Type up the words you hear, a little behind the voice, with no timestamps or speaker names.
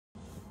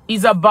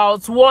is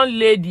about one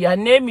lady. Her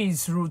name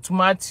is Ruth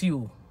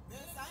Mathew.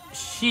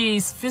 She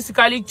is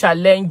physically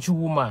challenged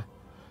woman.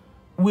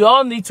 We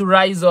all need to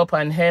rise up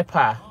and help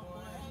her.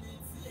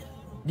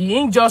 The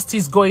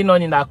injustice going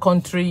on in our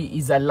country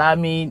is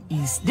alarming.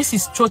 This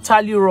is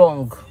totally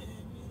wrong.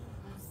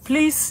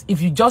 Please,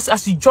 if you just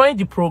as you join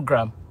the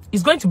program,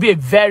 it's going to be a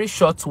very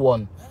short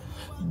one.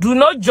 Do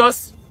not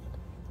just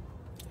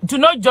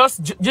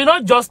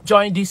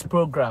join this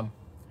program.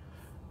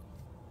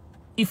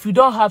 If you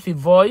don't have a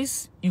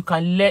voice, you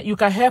can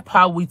help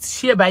her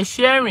with by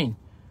sharing.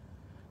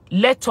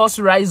 Let us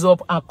rise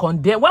up and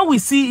condemn. When we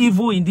see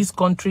evil in this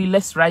country,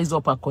 let's rise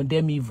up and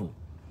condemn evil.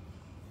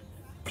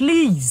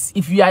 Please,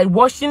 if you are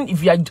watching,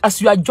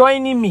 as you are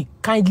joining me,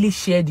 kindly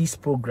share this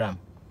program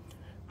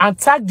and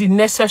tag the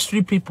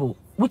necessary people.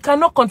 We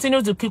cannot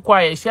continue to keep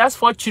quiet. She has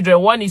 4 children.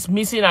 1 is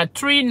missing and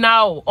 3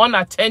 now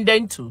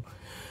unattended to.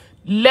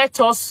 Let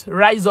us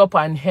rise up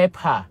and help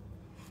her.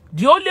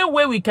 The only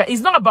way we can,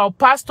 it's not about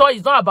pastor,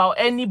 it's not about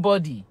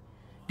anybody.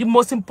 The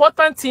most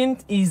important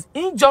thing is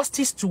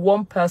injustice to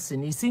one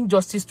person. It's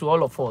injustice to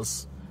all of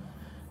us.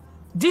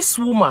 This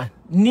woman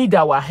needs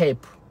our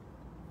help.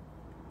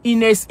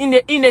 In a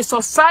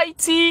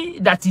society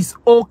that is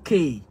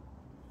okay,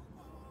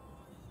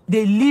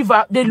 they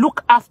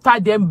look after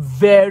them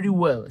very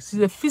well. She's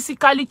a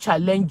physically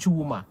challenged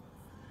woman.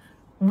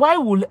 Why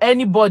will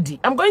anybody?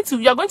 You're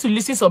going to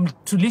listen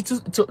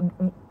to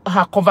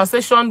her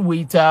conversation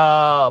with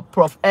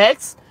Prof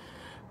X,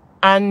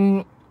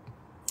 and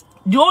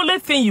the only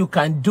thing you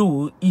can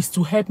do is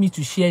to help me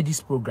to share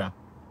this program.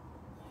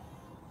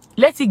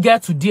 Let it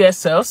get to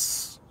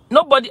DSLs.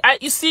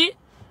 You see,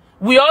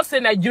 we all say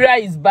Nigeria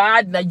is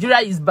bad. Nigeria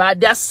is bad.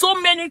 There are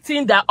so many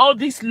things that all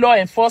this law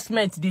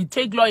enforcement, they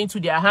take law into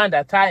their hand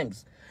at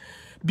times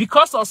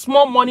because of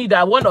small money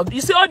that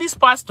you see all these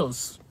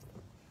pastors.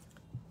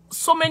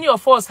 So many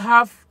of us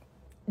have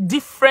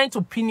different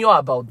opinion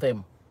about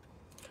them.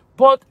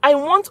 But I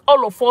want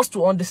all of us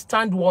to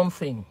understand one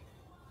thing.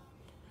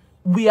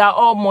 We are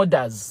all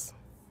mothers.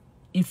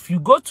 If you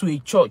go to a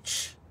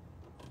church,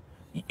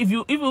 if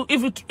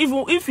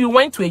you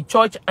went to a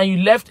church and you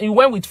left and you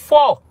went with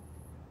 4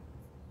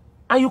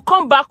 and you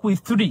come back with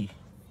 3,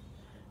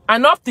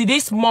 and up to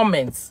this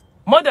moment,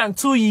 more than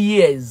 2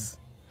 years,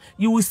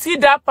 you will see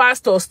that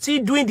pastor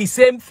still doing the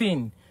same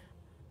thing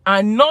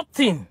and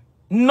nothing.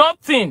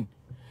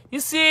 You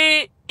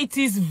see, it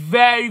is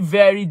very,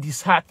 very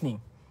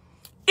disheartening.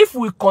 If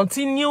we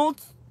continue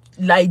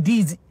like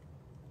this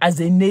as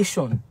a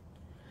nation,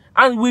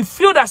 and we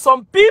feel that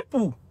some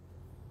people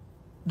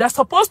that are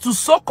supposed to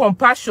show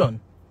compassion,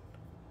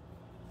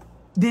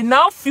 they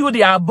now feel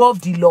they are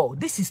above the law.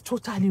 This is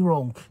totally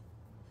wrong.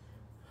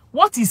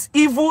 What is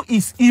evil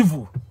is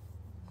evil.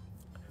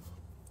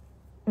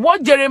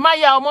 What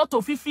Jeremiah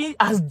Omotofifi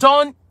has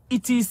done,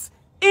 it is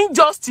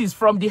injustice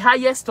from the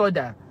highest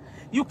order.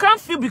 You can't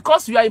feel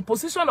because you are in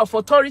position of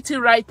authority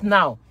right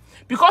now,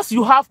 because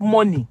you have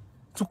money,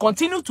 to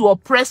continue to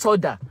oppress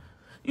others.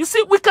 You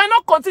see, we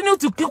cannot continue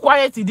to keep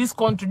quiet in this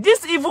country.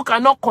 This evil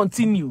cannot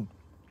continue.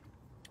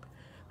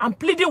 I'm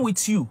pleading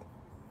with you.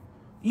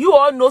 You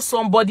all know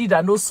somebody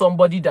that knows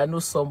somebody that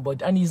knows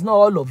somebody, and it's not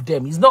all of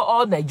them. It's not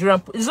all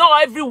Nigerian. It's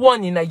not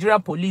everyone in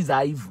Nigerian police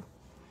are evil.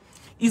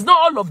 It's not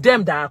all of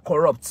them that are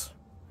corrupt.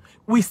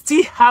 We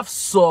still have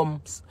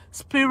some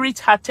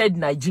spirit-hearted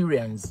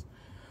Nigerians.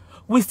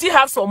 We still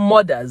have some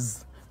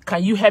mothers.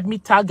 Can you help me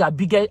tag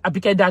Abike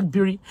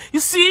Dagbiri? You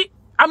see,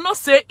 I'm not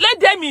saying, let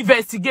them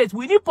investigate.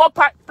 We need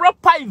proper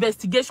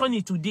investigation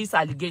into this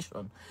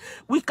allegation.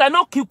 We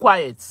cannot keep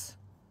quiet.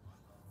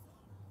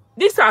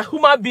 These are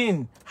human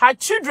beings. Her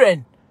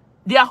children,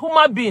 they are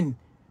human beings.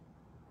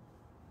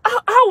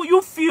 How will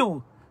you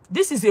feel?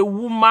 This is a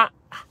woman,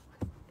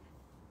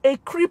 a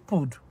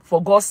crippled,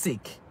 for God's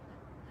sake,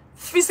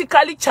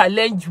 physically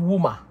challenged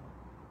woman.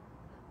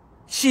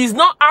 She's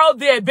not out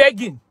there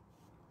begging.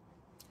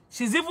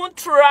 She's even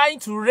trying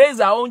to raise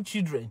her own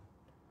children.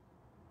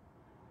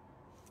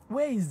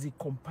 Where is the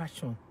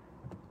compassion?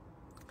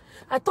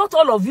 I thought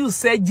all of you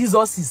said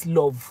Jesus is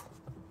love.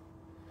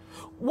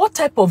 What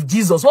type of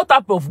Jesus, what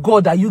type of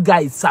God are you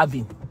guys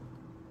serving?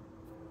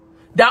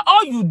 That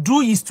all you do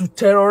is to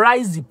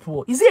terrorize the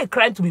poor. Is it a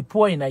crime to be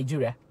poor in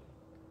Nigeria?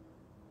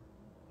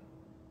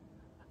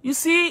 You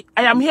see,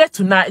 I am here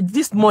tonight,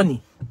 this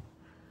morning,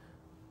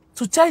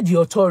 to tell the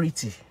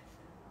authority.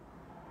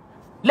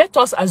 Let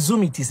us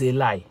assume it is a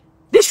lie.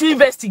 They should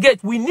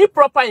investigate. We need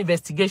proper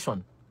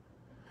investigation.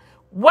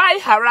 Why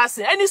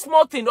harassing? Any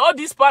small thing, all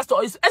these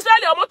pastors,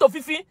 especially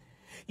Omotofifi,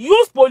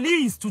 use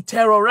police to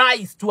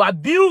terrorize, to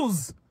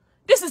abuse.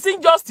 This is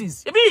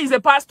injustice. Maybe he's a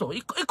pastor.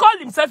 He called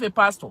himself a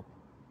pastor.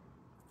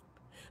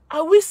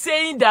 Are we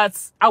saying that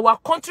our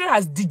country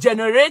has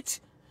degenerated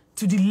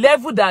to the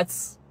level that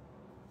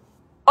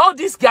all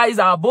these guys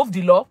are above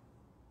the law?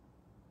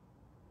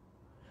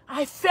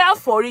 I fell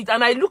for it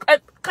and I look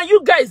at, can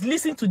you guys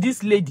listen to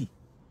this lady?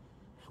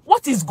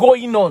 What is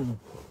going on?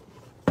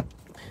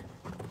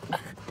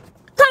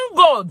 Thank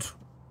God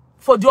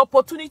for the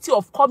opportunity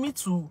of coming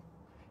to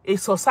a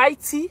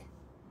society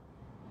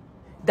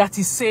that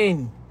is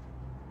saying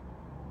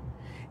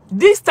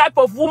This type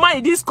of woman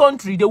in this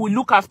country, they will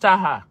look after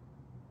her.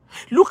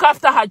 Look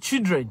after her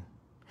children.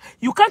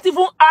 You can't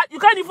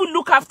even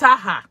look after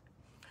her.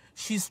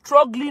 She's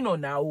struggling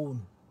on her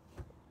own.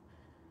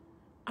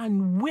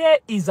 And where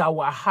is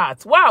our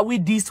heart? Why are we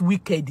this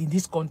wicked in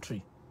this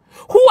country?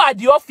 Who are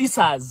the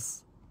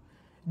officers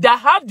that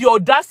have the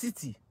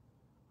audacity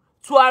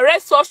to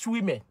arrest such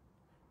women?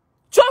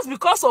 Just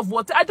because of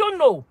what? I don't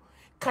know.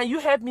 Can you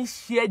help me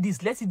share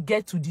this? Let it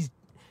get to the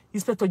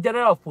Inspector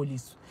General of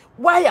Police.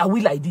 Why are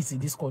we like this in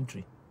this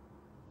country?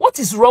 What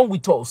is wrong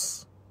with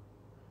us?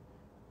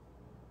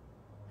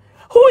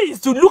 Who is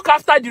to look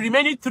after the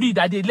remaining 3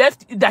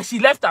 that she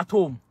left at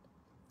home?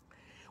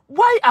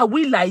 Why are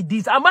we like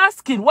this? I'm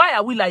asking, why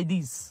are we like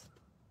this?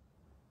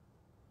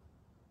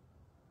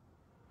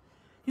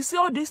 You see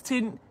all these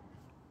things.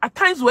 At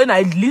times when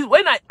I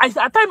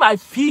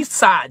feel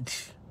sad.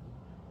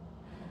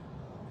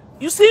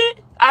 You see,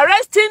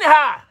 arresting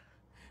her.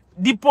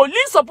 The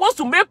police supposed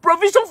to make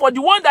provision for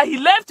the one that he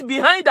left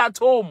behind at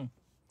home.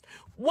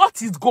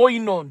 What is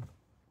going on?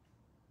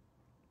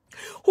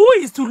 Who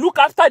is to look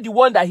after the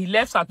one that he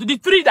left at, the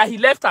 3 that he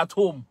left at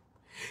home?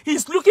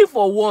 He's looking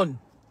for one.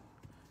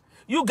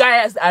 You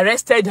guys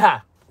arrested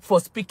her for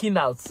speaking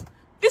out.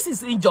 This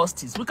is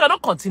injustice. We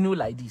cannot continue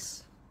like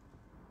this.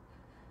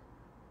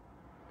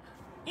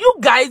 You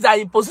guys are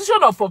in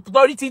position of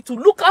authority to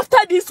look after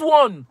this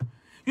one.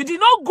 You did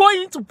not go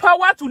into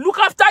power to look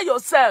after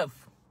yourself.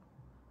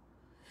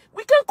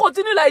 We can't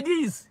continue like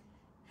this.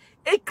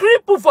 A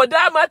cripple for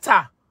that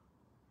matter.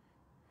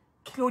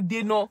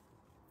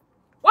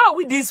 Why are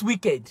we this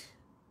wicked?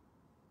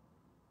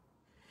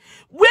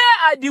 Where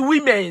are the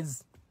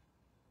women's?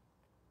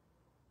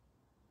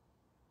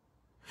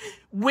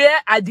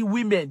 Where are the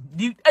women?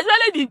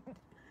 Especially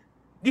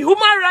the human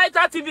rights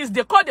activists,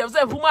 they call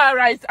themselves human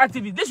rights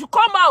activists. They should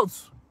come out.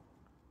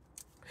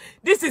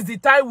 This is the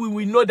time we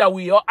will know that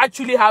we all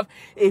actually have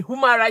a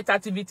human rights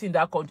activity in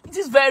that country. It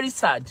is very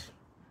sad.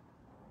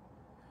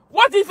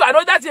 What if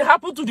another thing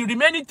happened to the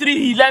remaining 3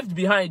 he left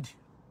behind?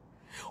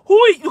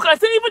 You can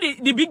say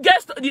even the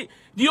biggest, the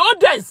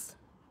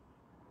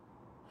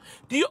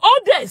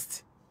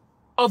oldest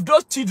of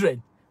those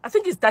children, I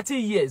think it's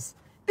 13 years.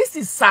 This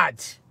is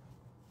sad.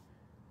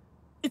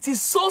 It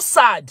is so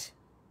sad.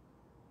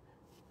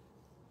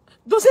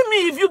 Doesn't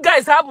mean if you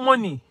guys have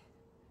money,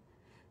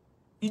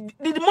 the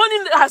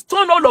money has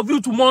turned all of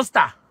you to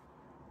monster.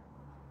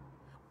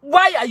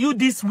 Why are you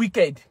this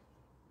wicked?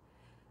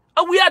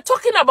 And we are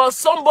talking about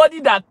somebody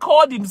that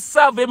called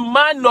himself a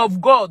man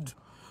of God.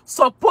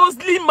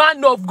 Supposedly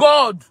man of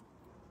God.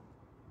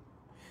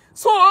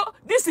 So,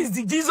 this is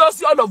the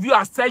Jesus all of you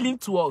are selling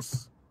to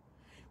us.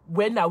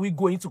 When are we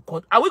going to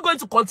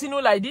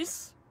continue like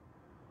this?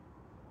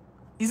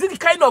 Is it the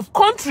kind of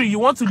country you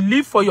want to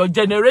live for your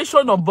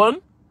generation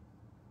unborn?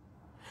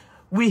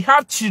 We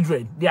have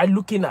children. They are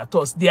looking at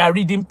us. They are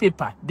reading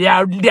paper. They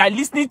are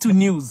listening to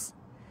news.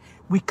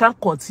 We can't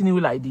continue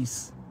like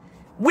this.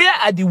 Where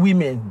are the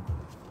women?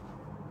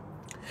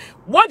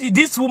 What did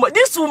this woman,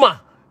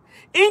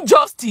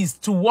 injustice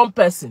to one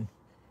person,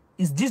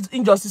 is this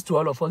injustice to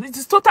all of us? It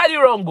is totally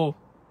wrong, oh.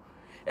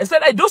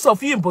 Especially those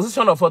of you in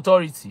position of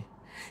authority,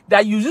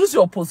 that you use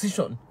your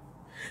position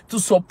to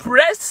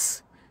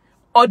suppress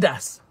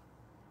others.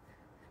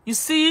 You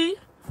see,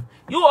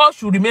 you all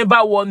should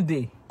remember one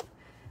day,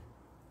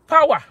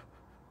 power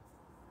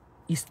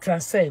is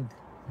transcend.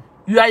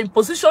 You are in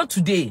position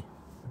today.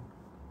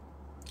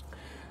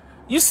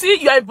 You see,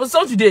 you are in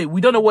position today.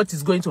 We don't know what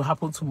is going to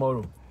happen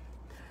tomorrow.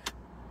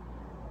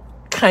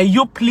 Can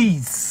you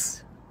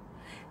please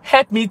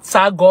help me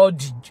tag God,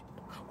 the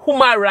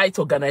human rights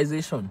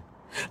organization?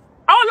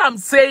 All I'm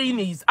saying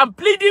is, I'm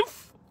pleading,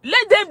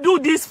 let them do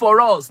this for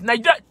us.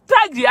 Nigeria,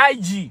 tag the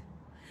IG.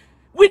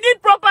 We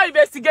need proper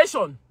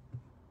investigation.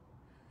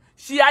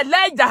 She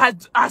alleged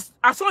that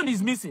her son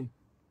is missing.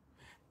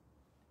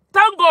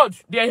 Thank God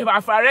they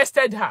have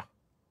arrested her.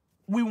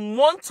 We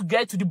want to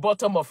get to the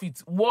bottom of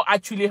it. What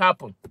actually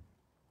happened?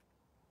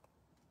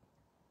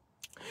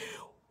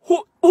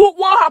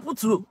 What happened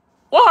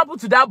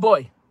to that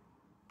boy?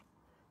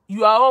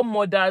 You are all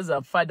mothers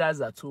and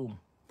fathers at home.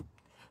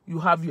 You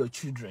have your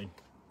children.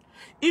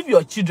 If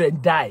your children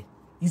die,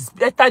 it's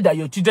better that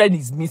your children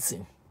is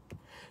missing.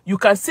 You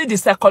can see the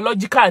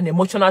psychological and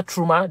emotional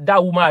trauma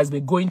that woman has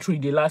been going through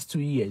in the last 2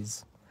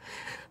 years.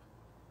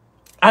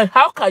 And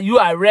how can you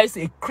arrest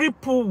a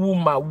crippled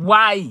woman?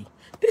 Why?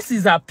 This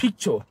is a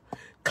picture.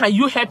 Can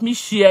you help me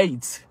share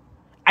it?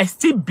 I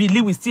still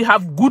believe we still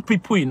have good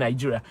people in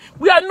Nigeria.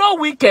 We are not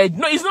wicked.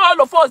 No, it's not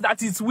all of us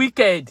that is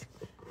wicked.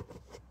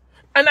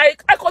 And I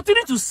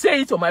continue to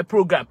say it on my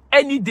program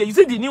any day. You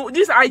see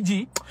this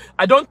IG,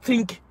 I don't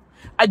think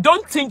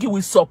it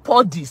will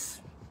support this.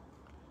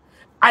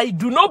 I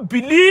do not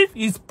believe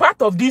it's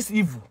part of this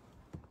evil.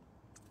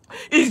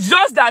 It's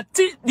just that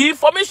the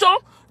information,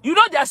 you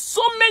know, there are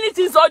so many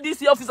things all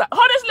these officers.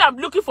 Honestly, I'm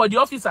looking for the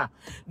officer.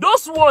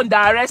 Those one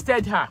that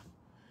arrested her.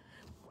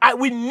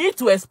 We need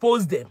to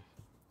expose them.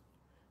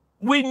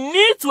 We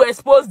need to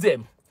expose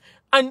them.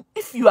 And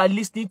if you are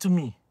listening to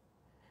me,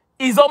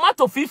 is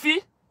Omato Fifi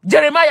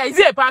Jeremiah, is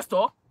he a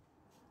pastor?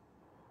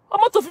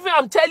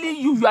 I'm telling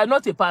you, you are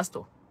not a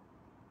pastor.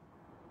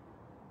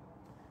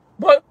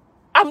 But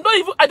I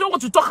don't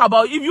want to talk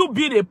about if you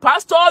being a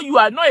pastor, you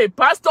are not a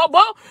pastor,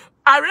 but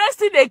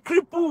arresting a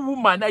crippled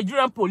woman,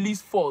 Nigerian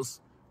police force.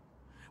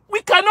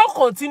 We cannot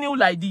continue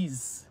like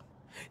this.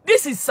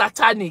 This is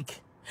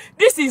satanic.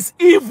 This is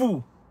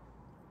evil.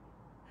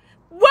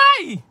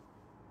 Why?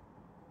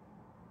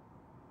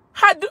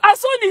 Her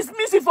son is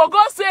missing, for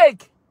God's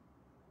sake.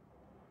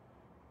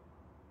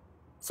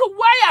 So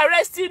why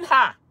arresting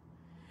her?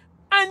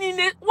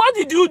 And what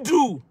did you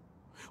do?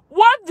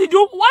 What?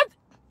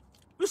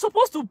 You're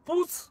supposed to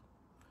put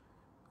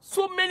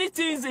so many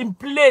things in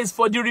place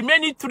for the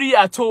remaining 3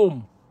 at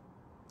home.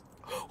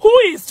 Who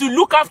is to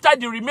look after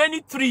the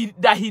remaining 3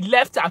 that he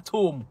left at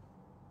home?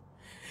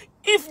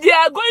 If they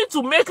are going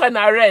to make an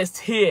arrest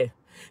here,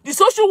 the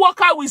social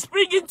worker will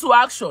spring into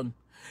action.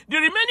 The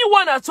remaining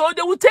 1 at home,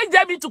 they will take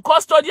them into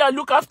custody and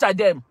look after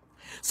them.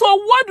 So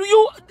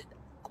why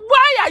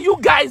are you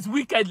guys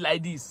wicked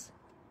like this?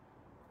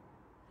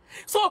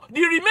 So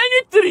the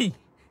remaining 3,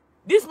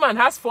 this man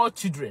has 4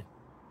 children.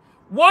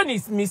 1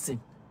 is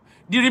missing.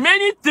 The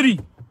remaining 3,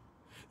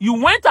 you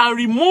went and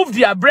removed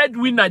their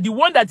breadwinner, the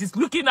one that is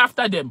looking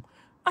after them.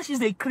 And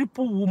she's a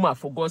crippled woman,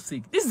 for God's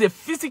sake. This is a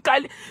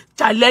physically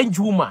challenged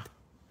woman.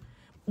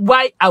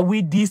 Why are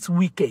we this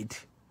wicked?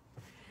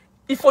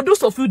 If for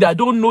those of you that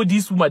don't know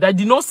this woman, that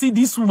did not see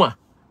this woman,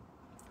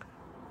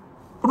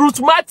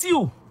 Ruth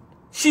Mathew,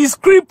 she's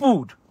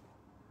crippled.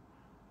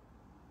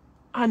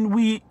 And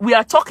we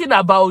are talking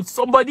about,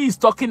 somebody is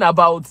talking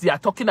about, they are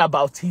talking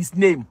about his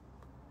name.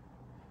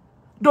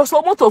 Does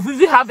someone of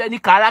you have any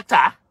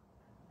character?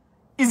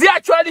 Is he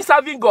actually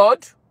serving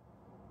God?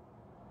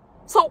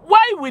 So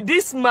why with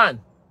this man?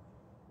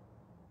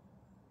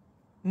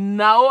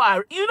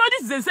 Now, you know,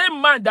 this is the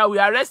same man that we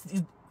arrest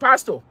his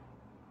pastor.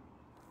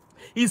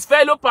 His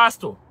fellow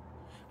pastor.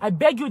 I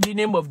beg you in the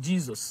name of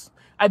Jesus.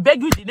 I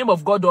beg you in the name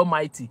of God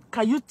Almighty.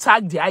 Can you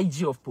tag the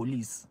IG of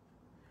police?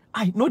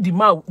 I know the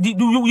man.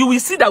 You will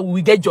see that we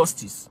will get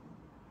justice.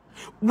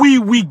 We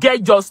will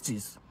get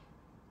justice.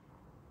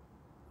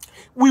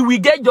 We will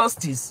get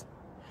justice.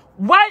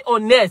 Why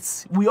on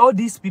earth will all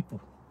these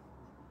people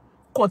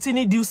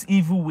continue this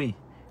evil way?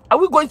 Are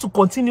we going to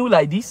continue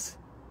like this?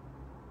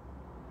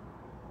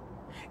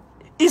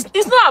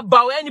 It's not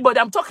about anybody.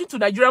 I'm talking to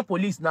Nigerian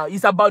police now.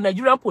 It's about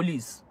Nigerian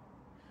police.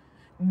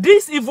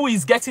 This evil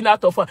is getting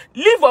out of hand.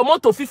 Leave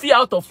Omoto Fifi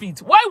out of it.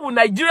 Why would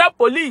Nigerian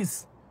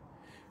police?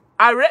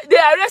 They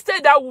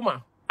arrested that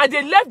woman and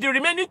they left the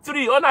remaining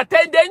 3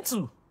 unattended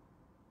to.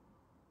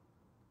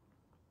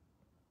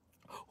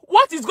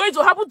 What is going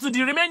to happen to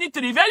the remaining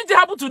 3? If anything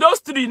happens to those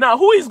 3 now,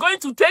 who is going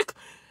to take?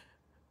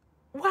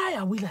 Why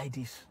are we like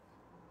this?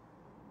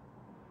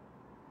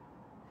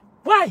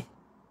 Why?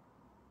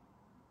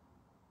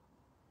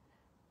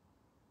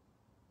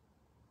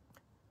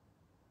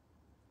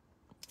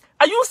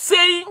 Are you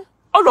saying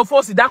all of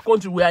us in that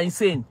country we are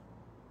insane?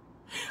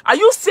 Are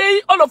you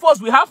saying all of us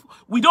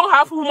we don't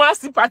have human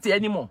sympathy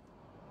anymore?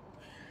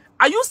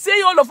 Are you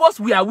saying all of us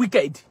we are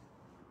wicked?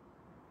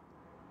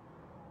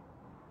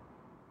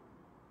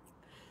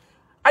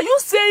 Are you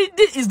saying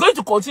this is going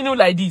to continue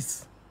like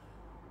this?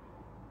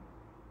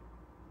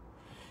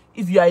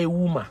 If you are a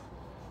woman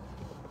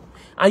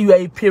and you are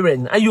a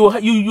parent and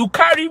you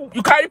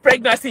carry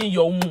pregnancy in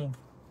your womb,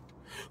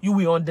 you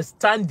will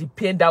understand the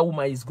pain that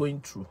woman is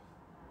going through.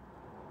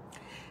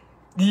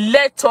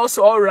 Let us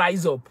all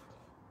rise up.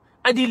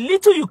 And the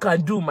little you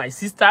can do, my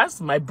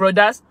sisters, my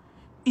brothers,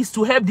 is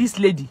to help this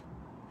lady.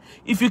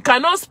 If you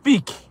cannot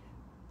speak,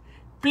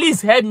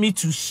 please help me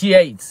to share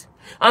it.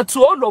 And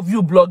to all of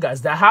you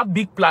bloggers that have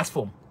big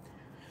platforms,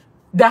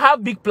 that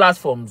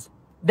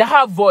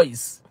have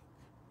voice,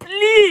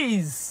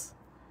 please,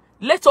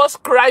 let us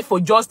cry for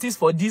justice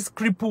for this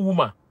crippled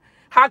woman.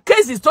 Her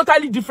case is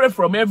totally different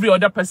from every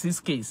other person's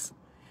case.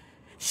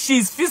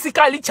 She's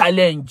physically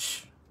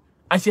challenged.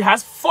 And she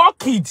has 4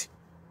 kids.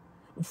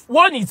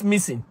 1 is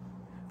missing.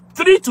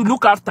 3 to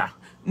look after.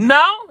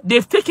 Now,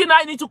 they've taken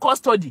her into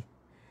custody.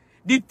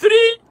 The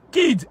 3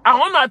 kids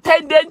are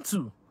unattended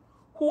to.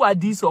 Who are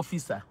these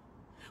officers?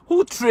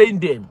 Who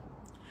trained them?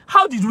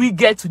 How did we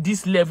get to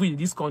this level in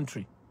this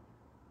country?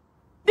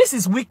 This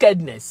is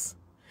wickedness.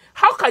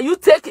 How can you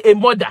take a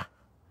mother?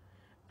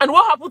 And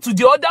what happened to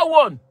the other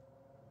one?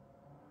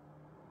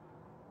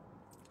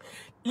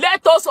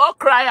 Let us all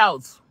cry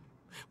out.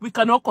 We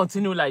cannot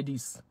continue like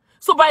this.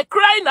 So by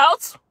crying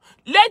out,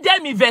 let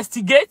them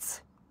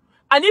investigate.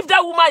 And if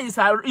that woman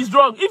is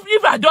wrong,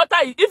 if her daughter,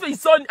 if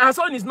her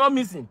son is not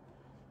missing,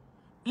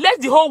 let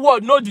the whole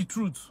world know the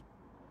truth.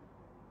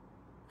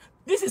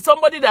 This is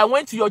somebody that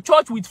went to your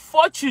church with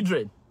 4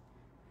 children.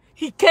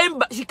 She came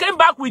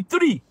back with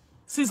 3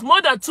 since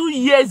more than 2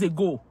 years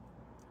ago.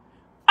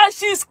 And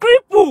she's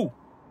crippled.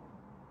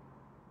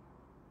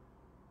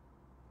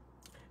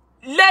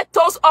 Let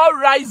us all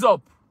rise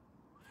up.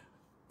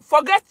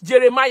 Forget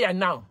Jeremiah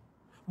now.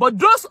 But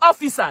those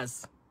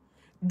officers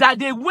that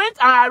they went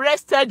and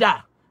arrested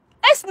her,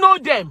 let's know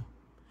them.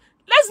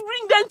 Let's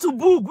bring them to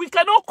book. We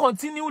cannot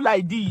continue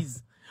like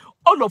this.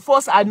 All of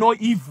us are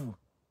not evil.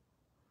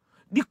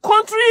 The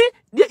country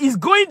is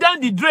going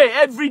down the drain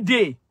every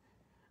day.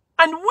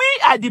 And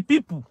we are the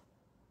people.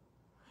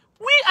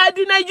 We are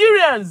the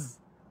Nigerians.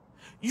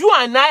 You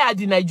and I are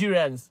the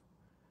Nigerians.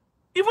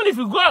 Even if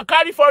we go and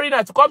carry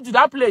foreigners to come to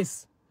that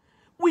place,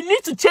 we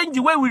need to change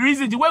the way we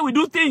reason, the way we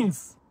do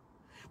things.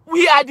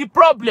 We are the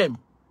problem.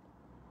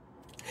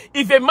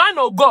 If a man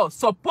of God,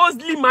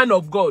 supposedly man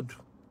of God,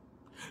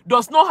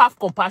 does not have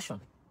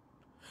compassion,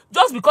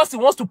 just because he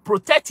wants to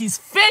protect his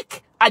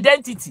fake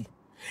identity,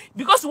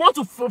 because he wants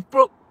to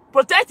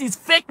protect his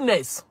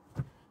fakeness,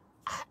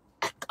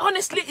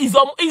 honestly, is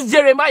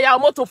Jeremiah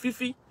Omoto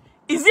Fifi?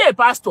 Is he a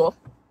pastor?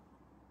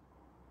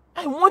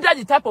 I wonder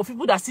the type of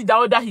people that sit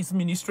down under his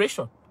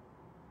ministration.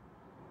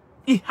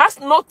 There's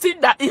nothing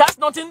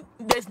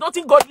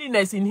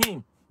godliness in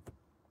him.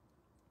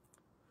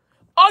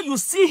 All you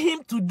see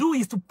him to do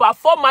is to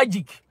perform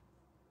magic.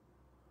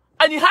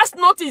 And he has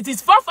nothing. It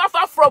is far, far,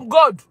 far from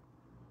God.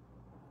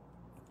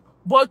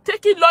 But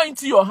taking law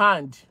into your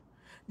hand.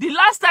 The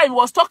last time he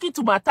was talking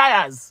to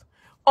Matthias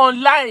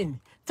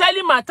online,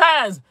 telling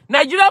Matthias,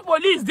 Nigerian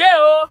police there,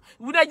 oh,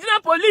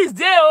 Nigerian police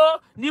there, oh,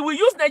 they will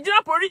use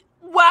Nigerian police.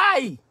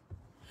 Why?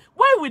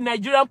 Why will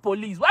Nigerian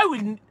police? Why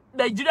will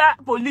Nigerian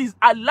police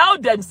allow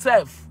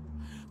themselves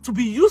to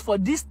be used for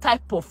this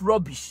type of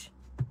rubbish?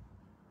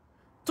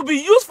 To be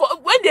used for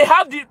when they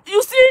have the,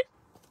 you see,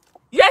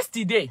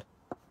 yesterday,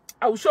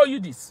 I will show you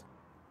this.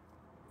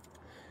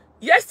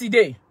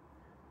 Yesterday,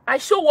 I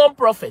show one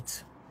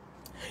prophet.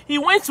 He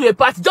went to a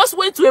party, just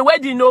went to a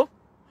wedding, no?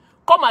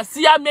 Come and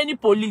see how many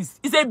police.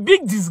 It's a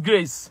big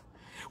disgrace.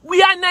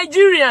 We are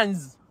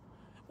Nigerians.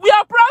 We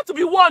are proud to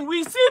be one.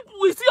 We see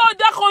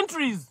other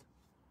countries.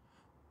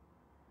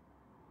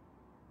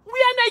 We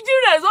are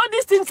Nigerians. All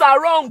these things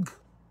are wrong.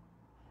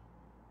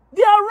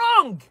 They are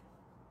wrong.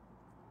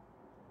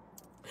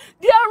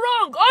 They are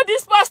wrong. All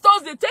these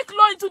pastors, they take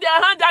law into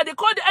their hand and they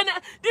call the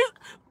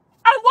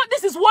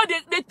this is what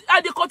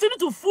they continue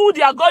to fool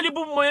their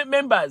gullible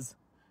members.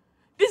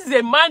 This is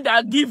a man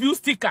that give you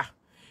sticker,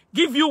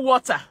 give you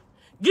water,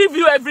 give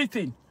you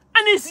everything.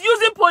 And he's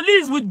using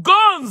police with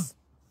guns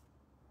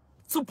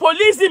to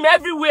police him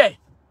everywhere.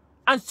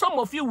 And some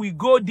of you will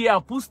go there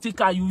and put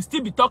sticker and you will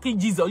still be talking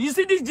Jesus. You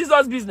see, this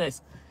Jesus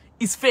business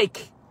is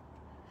fake.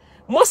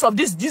 Most of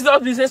this Jesus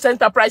business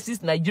enterprises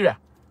in Nigeria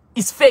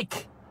is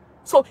fake.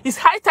 So it's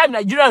high time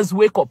Nigerians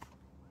wake up.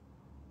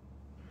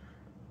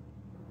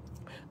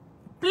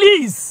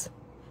 Please,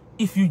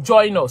 if you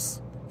join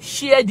us,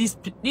 share this.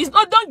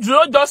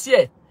 Don't just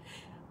share.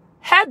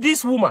 Help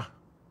this woman.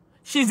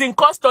 She's in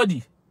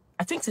custody.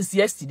 I think since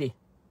yesterday.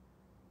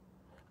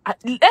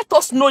 Let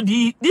us know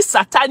these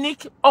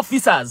satanic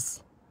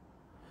officers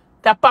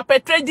that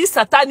perpetrate this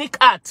satanic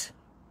act.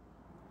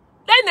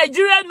 Let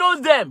Nigeria know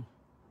them.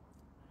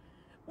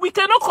 We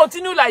cannot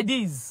continue like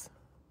this.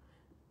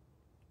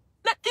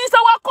 It's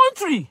our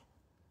country.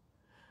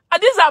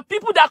 And these are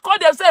people that call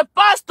themselves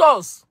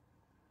pastors.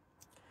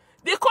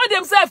 They call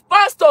themselves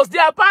pastors. They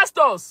are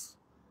pastors.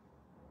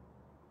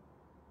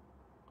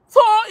 So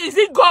is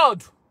it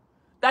God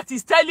that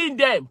is telling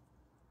them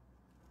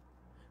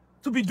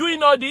to be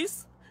doing all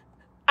this?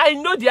 I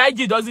know the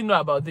IG doesn't know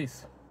about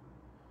this.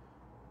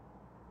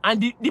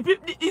 And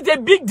it's a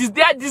big,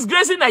 they are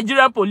disgracing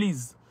Nigerian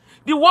police.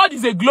 The world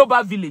is a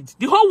global village.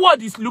 The whole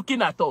world is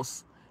looking at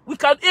us. A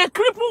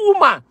crippled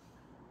woman,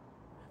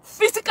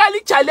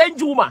 physically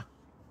challenged woman,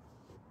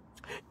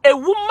 a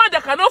woman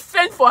that cannot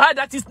fend for her,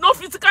 that is not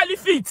physically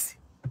fit.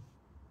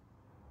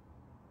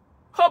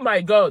 Oh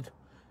my God.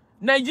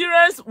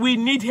 Nigerians, we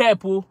need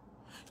help. Oh.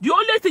 The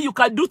only thing you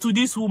can do to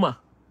this woman,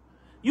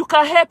 you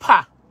can help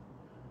her.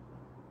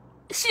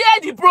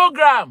 Share the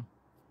program.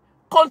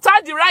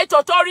 Contact the right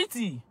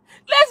authority.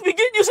 Let's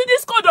begin. You see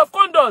this code of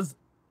conduct,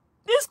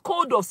 this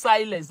code of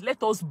silence,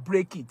 let us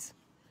break it.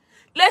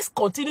 Let's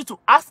continue to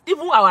ask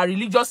even our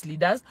religious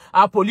leaders,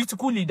 our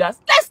political leaders.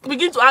 Let's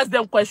begin to ask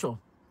them questions.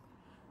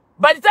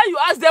 By the time you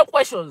ask them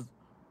questions,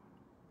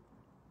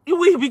 you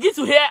will begin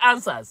to hear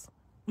answers.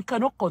 We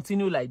cannot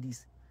continue like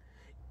this.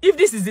 If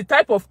this is the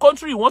type of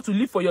country you want to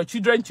live for your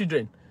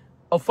children,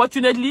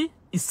 unfortunately,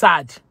 it's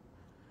sad.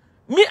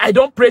 Me, I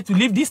don't pray to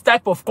live this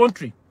type of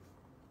country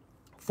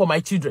for my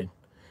children.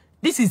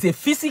 This is a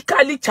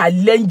physically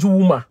challenged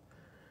woman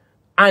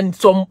and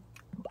some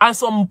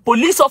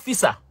police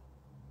officer.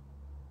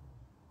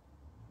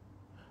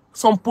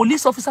 Some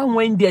police officer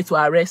went there to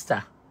arrest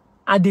her,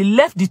 and they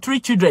left the 3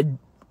 children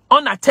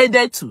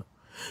unattended to.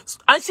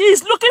 And she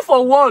is looking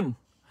for one.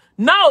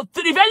 Now,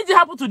 if anything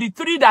happened to the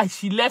 3 that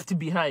she left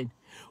behind,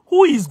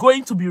 who is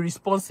going to be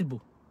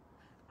responsible?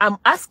 I'm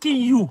asking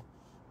you.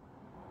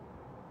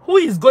 Who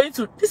is going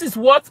to? This is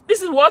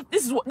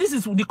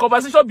the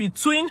conversation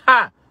between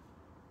her.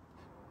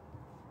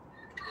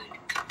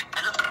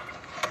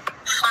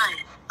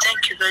 Fine.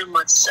 Thank you very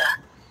much, sir.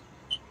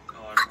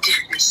 Good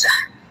evening, sir.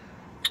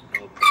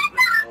 No problem.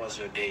 How was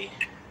your day?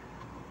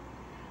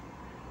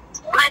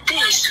 My day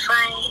is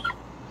fine.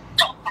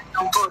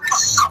 But,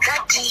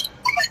 Daddy,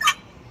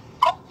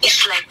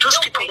 It's like those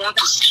people want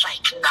to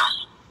strike now.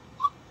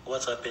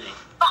 What's happening?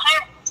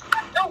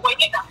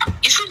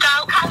 You see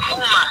that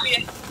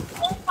woman?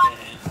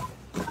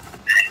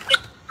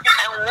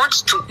 I want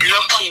to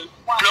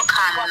block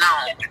her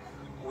now.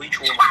 Which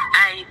woman?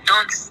 I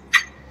don't.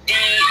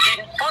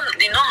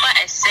 The number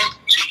I sent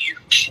to you.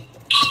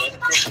 That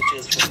message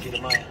is from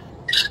Jeremiah.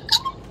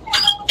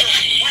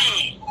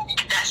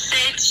 That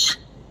said,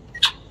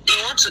 she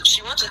wants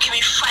to give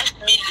me 5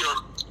 million,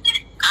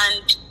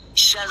 and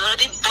she has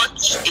already bought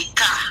a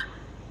car,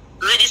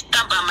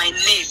 registered by my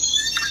name.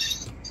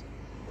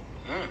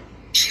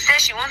 She said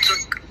she wants to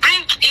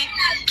bring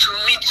it to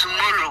me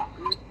tomorrow.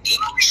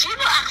 She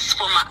even asked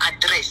for my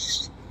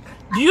address.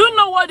 Do you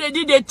know what they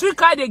did? They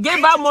tricked her, they gave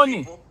her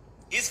money.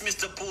 It's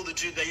Mr. Pull the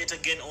Trigger yet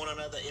again on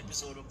another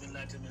episode of the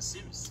Enlightenment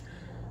series.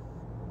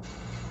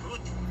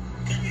 Ruth,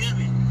 can you hear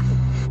me?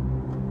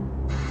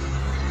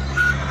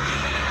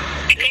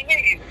 I can hear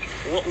you.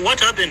 What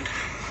happened?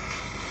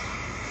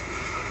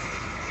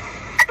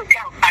 I think they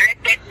have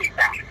arrested me,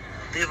 sir.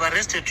 They've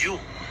arrested you.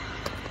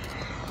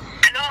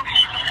 Hello?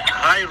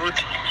 Hi,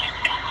 Ruth.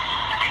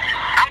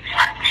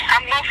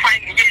 I'm not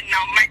fine again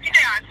now. My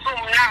children are at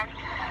home now.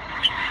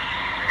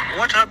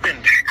 What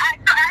happened? I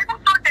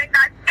told them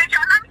that they should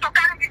allow me to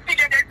carry the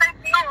children. They said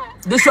no.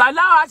 They should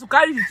allow her to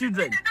carry the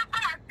children. They don't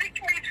come and pick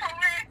me from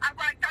where I'm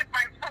going to charge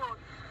my phone.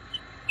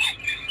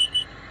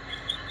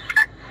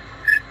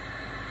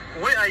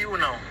 Where are you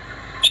now?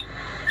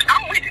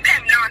 I'm with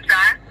them now,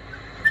 sir.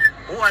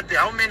 Who are they?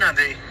 How many are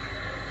they?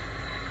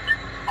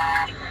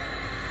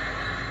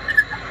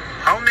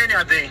 How many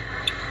are they?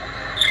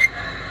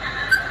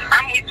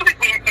 I'm with two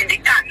people in the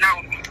car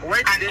now.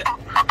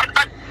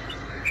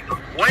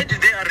 Why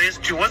did they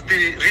arrest you? What's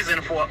the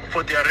reason for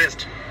the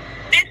arrest?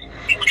 This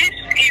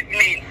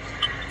evening,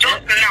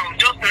 just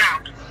now.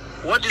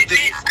 What is the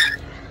reason?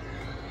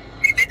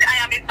 I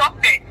am a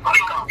suspect.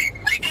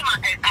 They came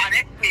and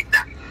arrest me,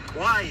 sir.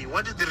 Why?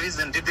 What is the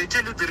reason? Did they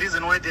tell you the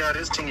reason why they are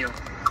arresting you?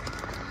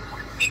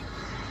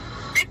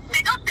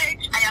 They don't say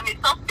I am a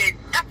suspect.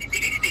 That is the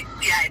reason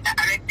they are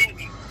arresting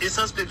me. A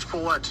suspect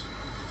for what?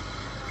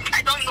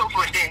 I don't know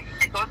for them.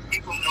 I don't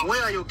even know.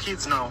 Where are your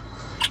kids now?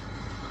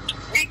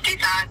 The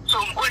kids are at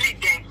home, only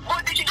them.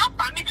 But they should not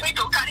permit me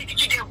to carry the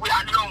children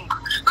along.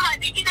 So that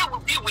the children will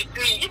be with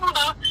me. Even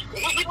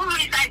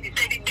inside the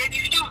cell, they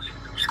refuse.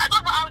 I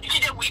don't know how the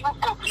children will even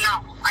cope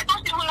now. I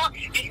don't even know.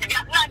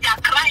 They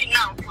are crying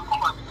now.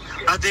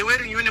 Are they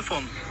wearing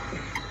uniform?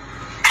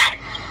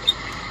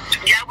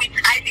 They are with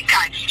ID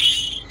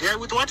cards. They are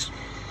with what?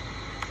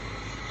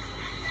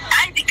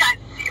 ID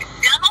cards.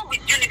 They are not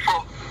with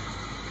uniform.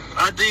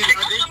 Are they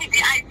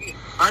the ID.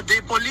 Are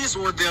they police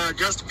or they are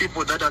just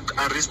people that are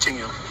arresting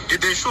you?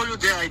 Did they show you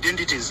their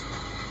identities?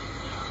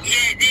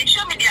 Yeah, they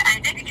show me their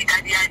identity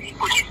that they are the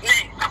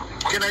policemen.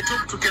 Can I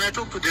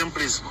talk to them,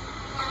 please?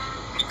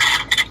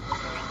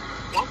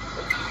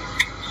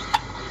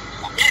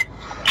 Yes.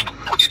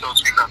 Put it on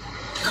speaker.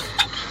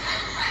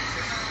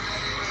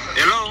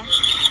 Hello?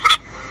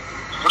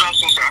 Good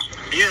afternoon, sir.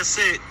 Yes,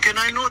 say, can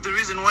I know the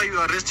reason why you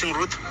are arresting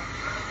Ruth?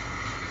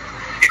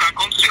 You can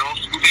come to the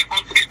hospital. They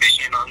come to the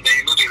station and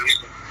they know the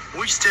reason.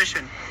 Which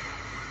station?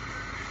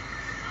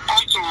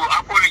 Come to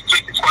Apollo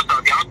 20 quarter,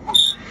 the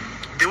outpost.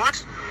 The what?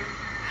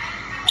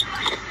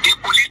 The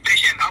police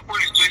station,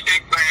 Apollo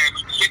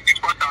 20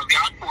 quarter, the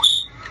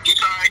outpost.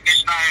 Inside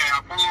National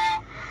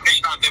Apollo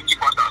National Assembly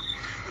quarters.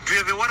 Do you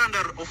have a warrant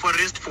of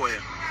arrest for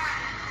her?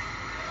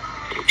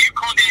 You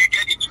come there, you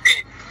get it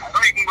today. I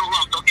don't even know who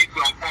I'm talking to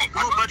on phone.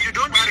 No, but you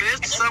don't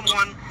arrest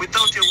someone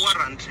without a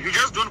warrant. You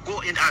just don't go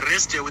and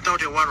arrest her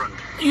without a warrant.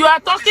 You are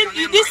talking,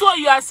 this what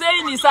you are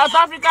saying is South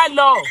African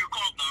law. You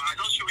come now, I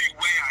don't show you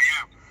where I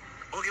am.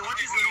 Okay, what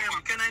is your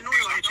name? Can I know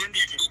your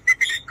identity?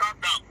 Calm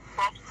down.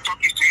 Stop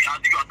talking to you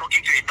as if you are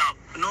talking to a town.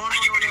 No.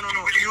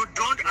 You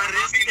don't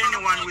arrest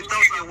anyone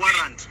without a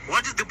warrant.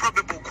 What is the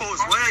probable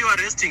cause? Why are you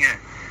arresting her?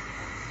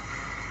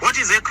 What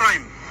is her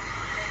crime?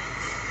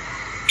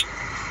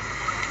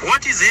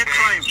 What is her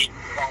crime?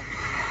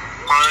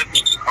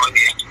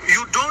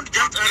 You don't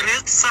just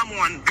arrest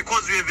someone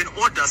because you have an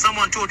order.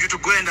 Someone told you to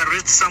go and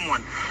arrest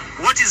someone.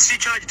 What is she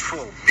charged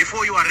for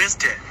before you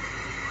arrest her?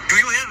 Do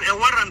you have a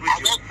warrant with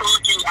you?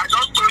 I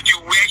just told you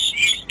where she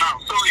is now.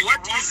 So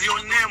what is your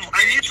name?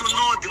 I need to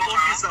know the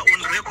officer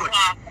on record.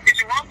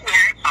 If you want to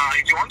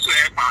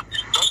help her,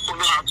 just follow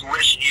her to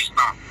where she is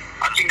now.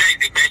 I think that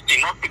is the best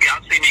thing, not to be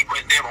asking me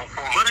questions on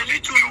phone. But I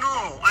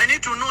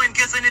need to know in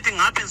case anything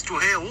happens to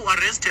her, who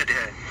arrested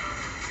her.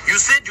 You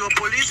said your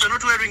police are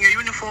not wearing a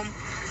uniform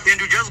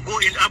and you just go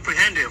and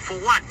apprehend her. For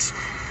what?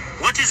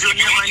 What is your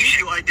name? I need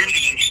your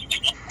identity.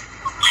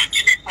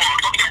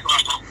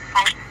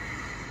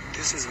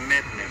 This is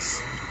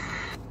madness.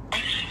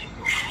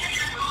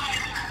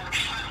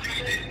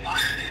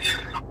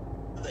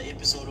 Another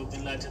episode of the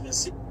Enlightenment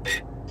series.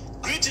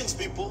 Greetings,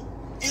 people.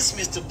 It's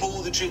Mr.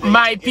 Pull the Trigger.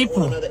 My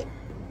people.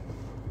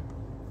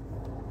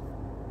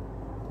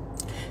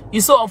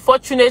 You so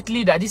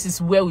unfortunately that this is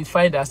where we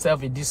find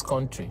ourselves in this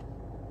country.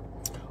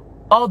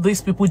 all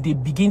these people, they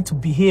begin to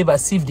behave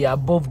as if they are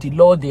above the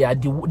law.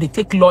 They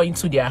take law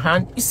into their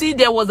hand. You see,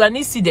 there was an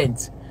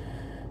incident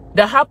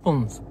that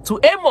happened to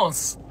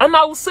Amos, and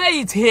I will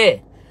say it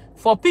here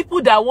for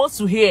people that want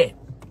to hear.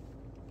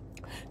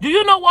 Do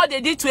you know what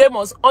they did to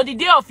Amos on the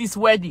day of his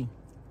wedding?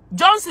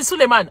 Johnson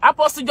Suleiman,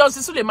 Apostle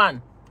Johnson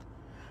Suleiman,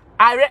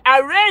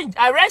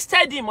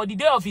 arrested him on the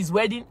day of his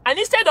wedding, and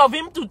instead of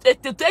him to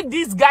take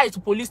this guy to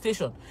police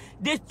station,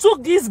 they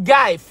took this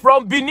guy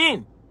from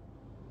Benin,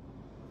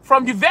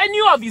 from the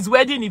venue of his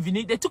wedding in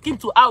Benin. They took him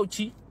to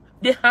Auchi.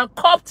 They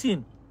handcuffed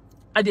him,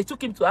 and they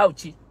took him to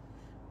Auchi.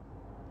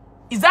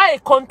 Is that a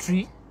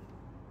country?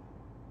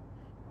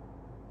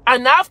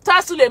 And after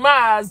Suleiman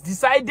has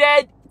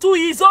decided to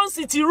his own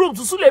city room,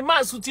 to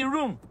Suleiman's city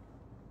room,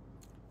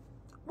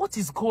 what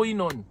is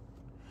going on?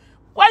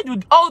 Why do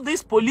all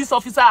these police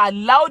officers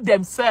allow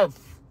themselves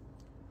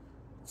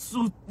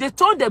to, they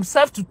turn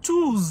themselves to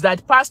tools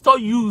that pastors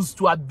use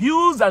to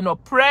abuse and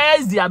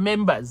oppress their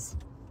members?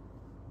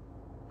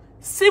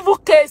 Civil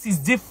case is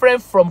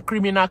different from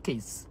criminal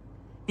case.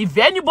 If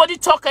anybody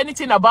talk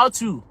anything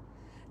about you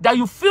that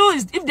you feel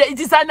is, if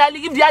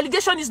the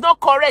allegation is not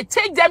correct,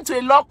 take them to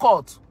a law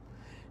court.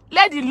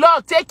 Let the law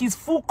take its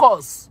full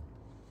course.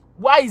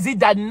 Why is it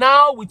that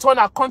now we turn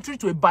our country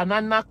to a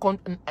banana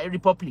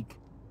republic?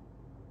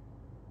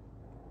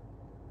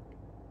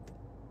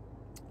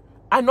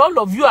 And all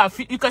of you are,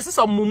 you can see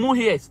some mumu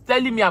here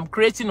telling me I'm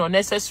creating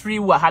unnecessary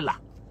wahala.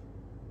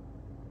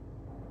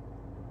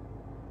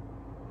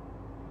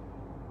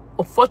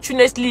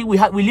 Unfortunately, we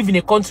live in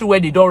a country where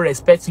they don't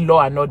respect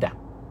law and order.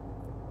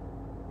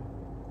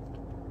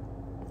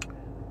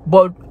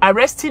 But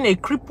arresting a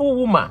crippled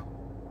woman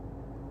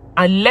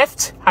and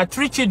left her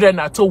 3 children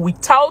at home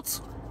without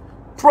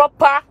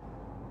proper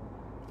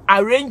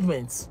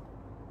arrangements,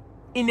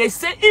 in a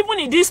sense, even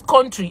in this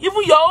country,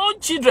 even your own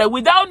children,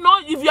 without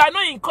knowing, if you are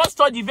not in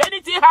custody, if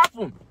anything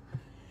happens,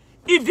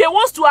 if they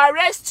want to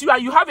arrest you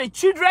and you have a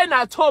children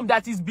at home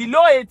that is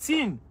below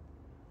 18,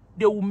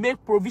 they will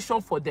make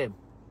provision for them.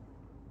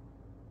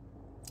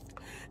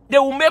 They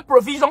will make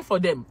provision for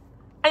them.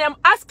 I am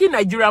asking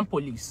Nigerian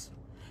police,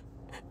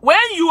 when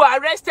you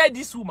arrested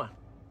this woman,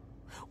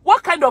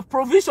 what kind of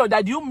provision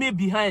that you made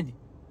behind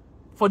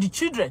for the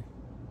children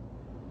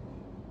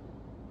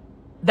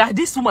that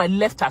this woman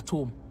left at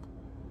home?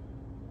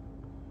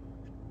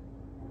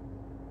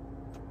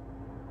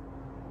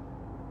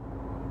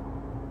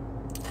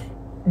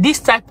 This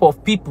type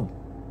of people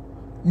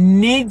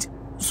need...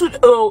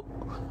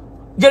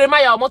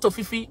 Jeremiah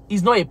Omotofifi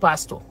is not a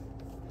pastor.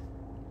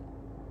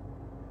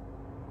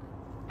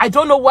 I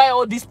don't know why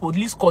all these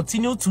police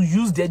continue to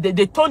use...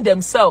 They turn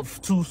themselves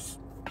to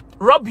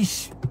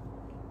rubbish.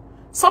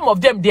 Some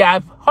of them, they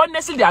are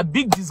a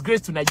big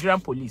disgrace to Nigerian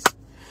police.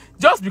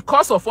 Just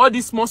because of all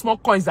these small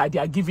coins that they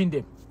are giving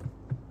them.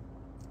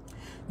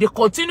 They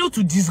continue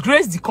to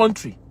disgrace the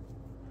country.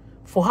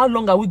 For how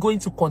long are we going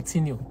to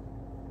continue?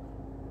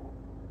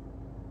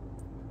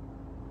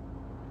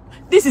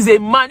 This is a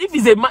man. If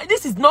he's a man,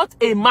 this is not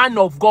a man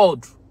of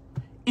God.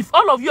 If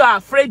all of you are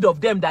afraid of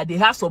them, that they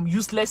have some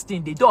useless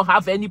thing, they don't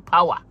have any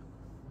power.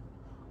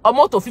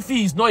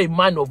 Omotofifi is not a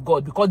man of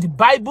God, because the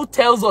Bible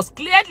tells us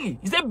clearly.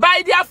 He said,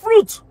 by their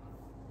fruit.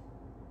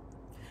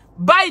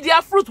 By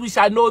their fruit we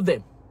shall know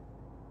them.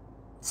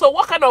 So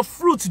what kind of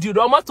fruit did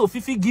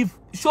Omotofifi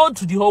show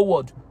to the whole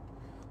world?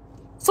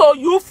 So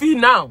you feel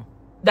now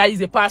that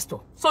he's a pastor.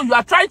 So you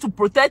are trying to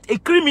protect a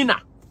criminal.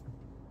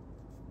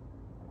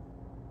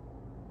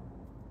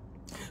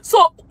 So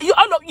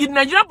all of you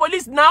Nigerian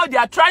police now, they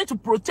are trying to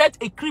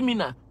protect a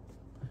criminal.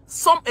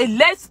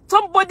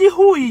 Somebody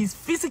who is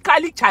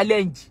physically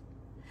challenged,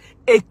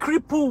 a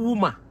crippled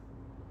woman.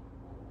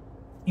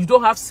 You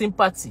don't have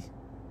sympathy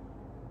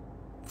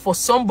for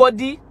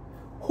somebody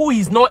who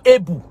is not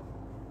able.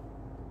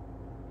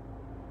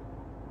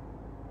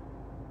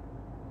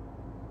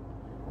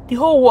 The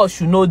whole world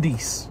should know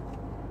this.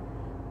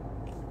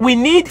 We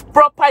need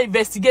proper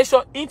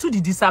investigation into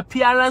the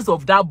disappearance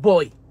of that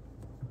boy.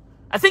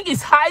 I think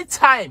it's high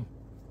time.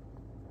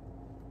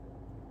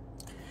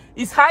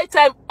 It's high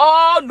time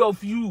all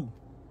of you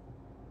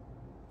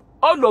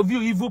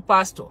evil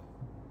pastor,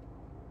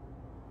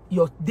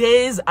 your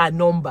days are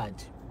numbered.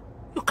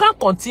 You can't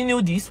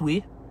continue this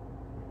way.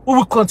 We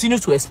will continue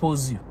to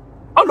expose you.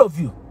 All of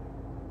you.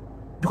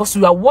 Because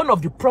you are one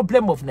of the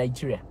problem of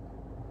Nigeria.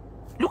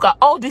 Look at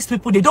all these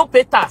people. They don't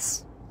pay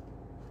tax.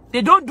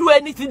 They don't do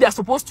anything they're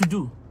supposed to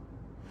do.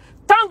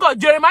 Thank God,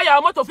 Jeremiah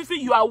Omotofifi,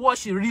 you are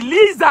washing.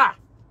 Release her.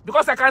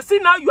 Because I can see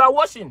now you are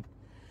washing.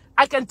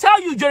 I can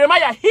tell you,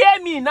 Jeremiah,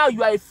 hear me now.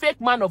 You are a fake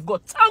man of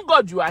God. Thank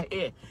God you are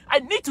here. I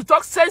need to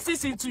talk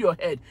senses into your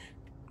head.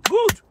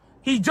 Good.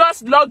 He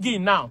just logged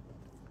in now.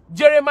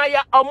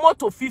 Jeremiah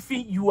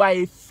Omotofifi, you are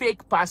a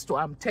fake pastor.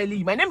 I'm telling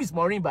you. My name is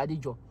Maureen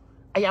Badejo.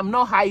 I am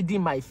not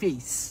hiding my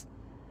face.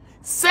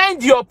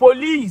 Send your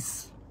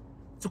police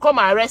to come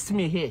and arrest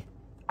me here.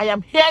 I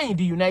am here in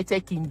the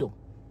United Kingdom.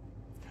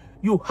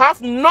 You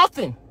have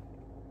nothing.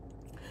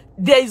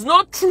 There is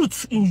no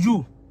truth in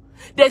you.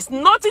 There's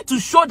nothing to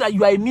show that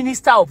you are a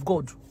minister of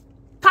God.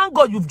 Thank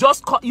God you've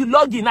just you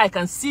logged in. I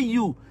can see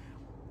you.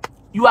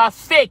 You are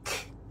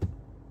fake.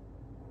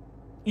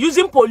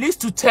 Using police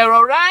to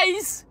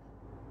terrorize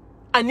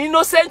an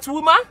innocent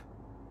woman?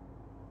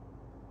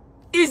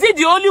 Is it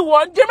the only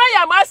one? Jeremiah,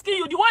 I'm asking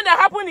you, the one that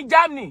happened in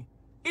Germany.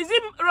 Is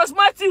it Ruth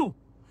Mathew?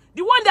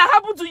 The one that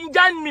happened in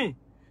Germany?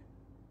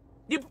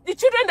 The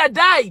children that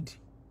died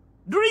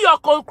during your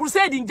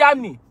crusade in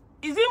Germany.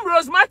 Is it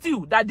Ruth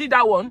Mathew that did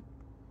that one?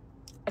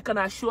 I can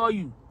assure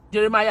you,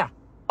 Jeremiah,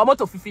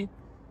 Omoto Fifi,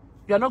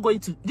 you are not going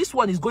to, this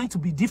one is going to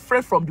be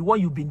different from the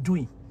one you've been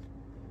doing.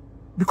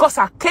 Because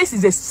her case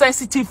is a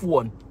sensitive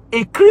one.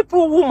 A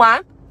crippled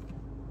woman.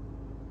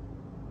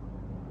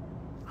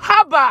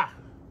 Haba.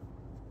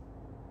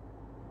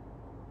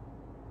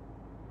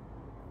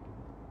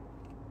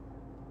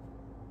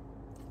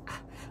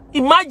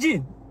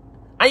 Imagine.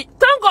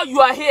 Thank God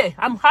you are here.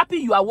 I'm happy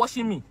you are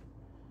watching me.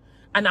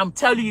 And I'm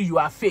telling you, you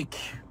are fake.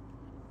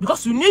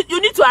 Because you need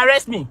to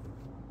arrest me.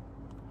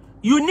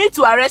 You need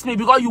to arrest me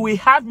because you will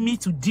have me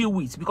to deal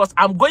with. Because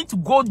I'm going to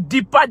go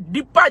deeper,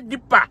 deeper,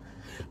 deeper.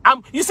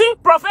 You see,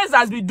 Professor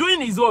has been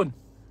doing his own.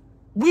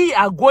 We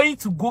are going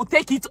to go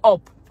take it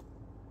up.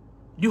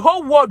 The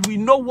whole world will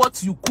know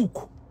what you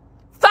cook.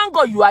 Thank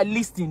God you are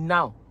listening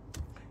now.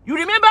 You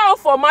remember how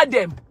for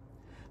Madam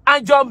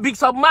and John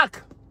Biggs of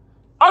Mark,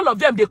 all of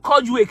them, they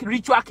called you a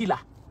ritual killer.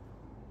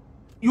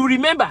 You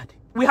remembered?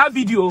 We have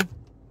video.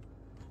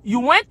 You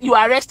went, you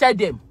arrested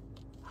them.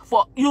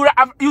 You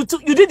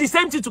did the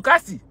same thing to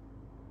Cassie.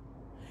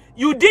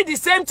 You did the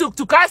same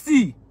to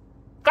Cassie.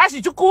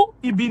 Cassie Chuku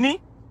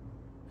Ibini.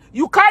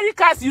 You carry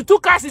Cassie, you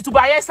took Cassie to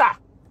Bayelsa.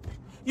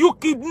 You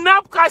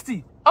kidnapped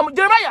Cassie.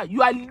 Jeremiah,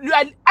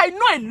 I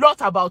know a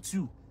lot about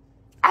you.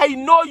 I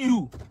know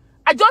you.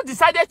 I just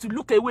decided to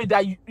look away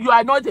that you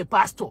are not a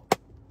pastor.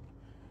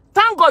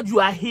 Thank God you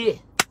are here.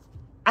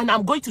 And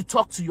I'm going to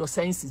talk to your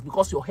senses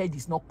because your head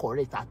is not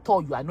correct at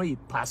all. You are not a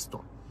pastor.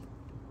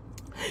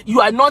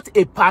 You are not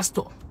a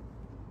pastor.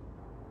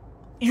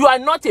 You are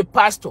not a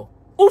pastor.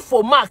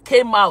 Ufoma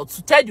came out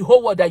to tell the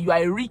whole world that you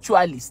are a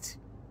ritualist.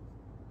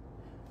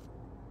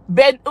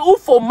 But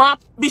Ufoma,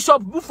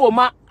 Bishop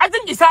Ufoma, I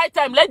think it's high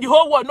time, let the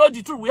whole world know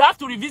the truth. We have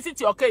to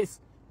revisit your case.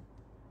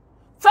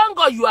 Thank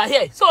God you are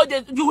here. So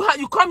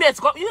you come here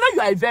to come. You know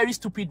you are a very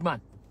stupid man.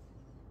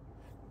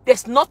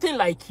 There's nothing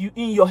like you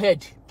in your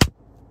head.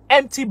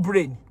 Empty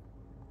brain.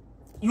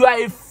 You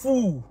are a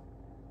fool.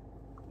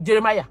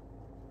 Jeremiah.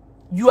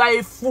 You are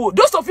a fool.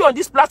 Those of you on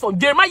this platform,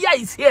 Jeremiah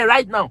is here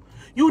right now.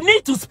 You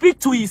need to speak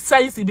to his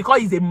senses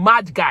because he's a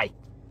mad guy.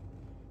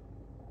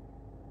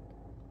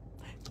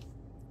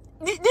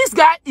 This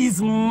guy is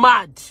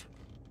mad.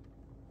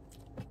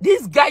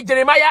 This guy,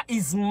 Jeremiah,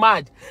 is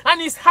mad.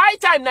 And it's high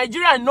time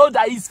Nigeria know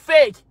that he's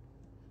fake.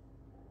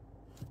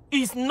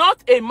 He's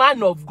not a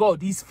man of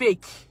God. He's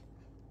fake.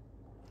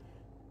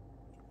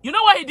 You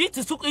know what he did?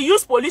 He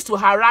used police to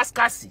harass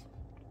Cassie.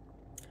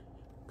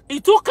 He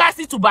took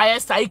Cassie to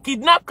Bayelsa. He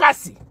kidnapped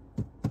Cassie.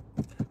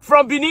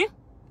 From Benin,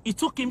 he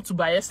took him to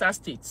Bayelsa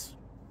State.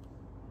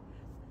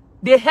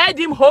 They held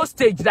him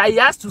hostage that he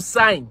has to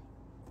sign.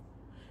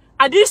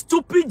 And this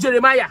stupid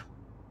Jeremiah,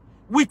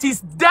 with his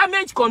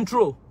damage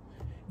control,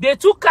 they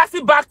took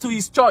Cassie back to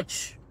his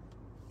church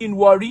in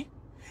Warri.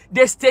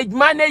 They stage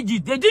managed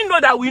it. They didn't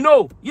know that we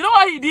know. You know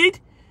what he did?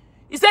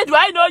 He said, do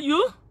I know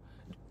you?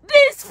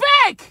 This is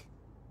fake.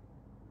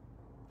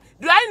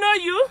 Do I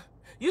know you?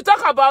 You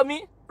talk about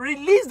me?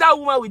 Release that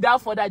woman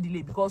without further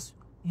delay because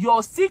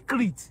your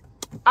secret.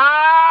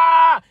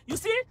 You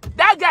see,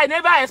 that guy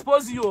never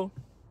exposed you.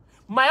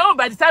 My own,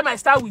 by the time I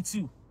start with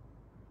you,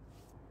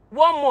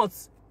 1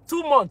 month,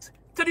 2 months,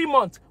 3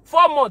 months,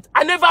 4 months,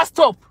 I never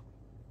stop.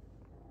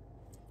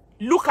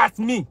 Look at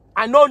me.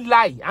 I don't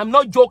lie. I'm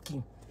not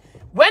joking.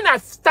 When I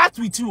start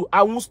with you,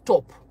 I won't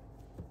stop.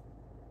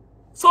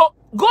 So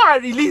go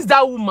and release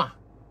that woman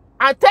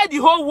and tell the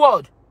whole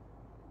world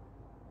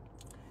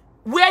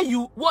where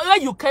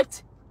you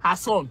kept her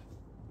son.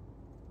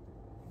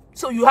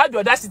 So you had the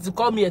audacity to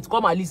call me and to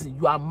come and listen.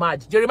 You are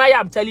mad. Jeremiah,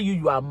 I'm telling you,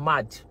 you are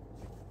mad.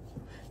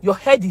 Your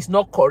head is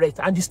not correct.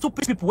 And the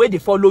stupid people, where they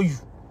follow you,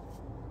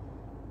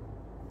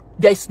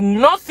 there's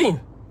nothing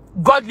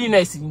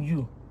godliness in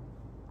you.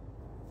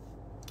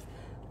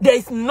 There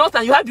is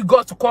nothing. You have the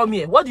God to come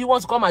here. What do you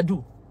want to come and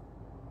do?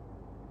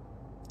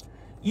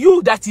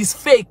 You that is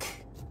fake.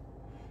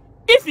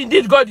 If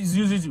indeed God is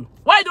using you,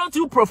 why don't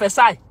you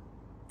prophesy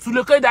to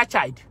locate that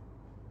child?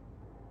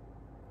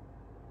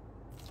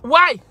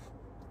 Why?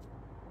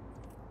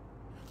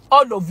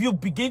 All of you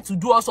begin to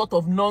do all sorts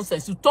of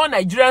nonsense. You turn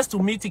Nigerians to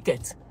meal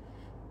tickets.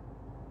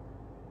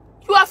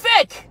 You are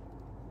fake.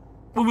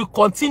 We will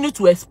continue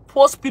to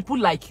expose people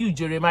like you,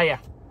 Jeremiah.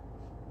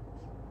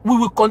 We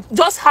will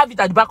just have it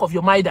at the back of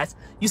your mind that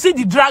you see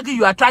the dragon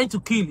you are trying to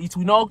kill. It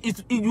will not.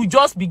 It will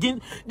just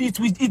begin. It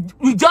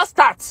will just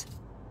start.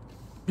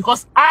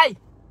 Because I,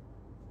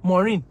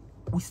 Maureen,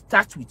 will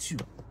start with you.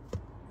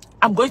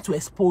 I'm going to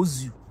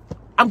expose you.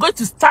 I'm going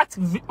to start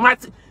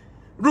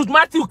Ruth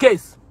Mathew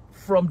case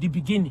from the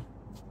beginning.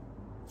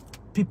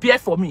 Prepare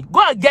for me.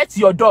 Go and get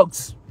your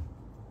dogs.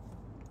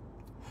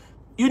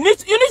 You need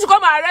to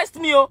come and arrest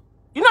me, oh.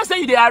 You not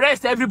say they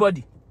arrest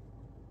everybody.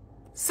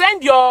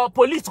 Send your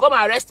police to come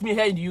and arrest me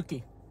here in the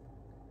UK.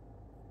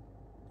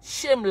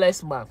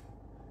 Shameless man.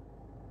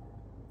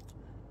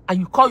 And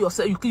you call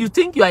yourself, you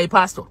think you are a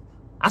pastor.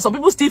 And some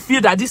people still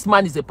feel that this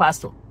man is a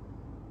pastor.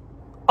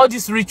 All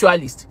this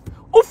ritualist.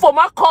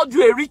 Ufoma called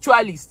you a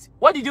ritualist.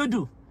 What did you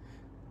do?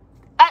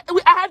 I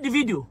have the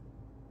video.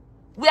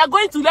 We are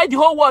going to let the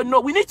whole world know.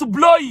 We need to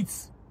blow it.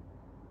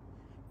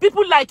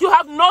 People like you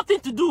have nothing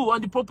to do on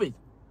the pulpit.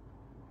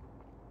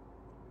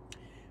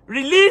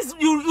 Release,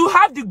 you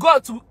have the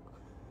God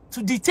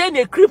to detain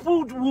a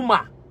crippled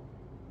woman.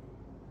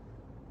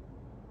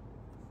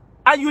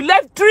 And you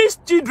left 3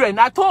 children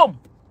at home,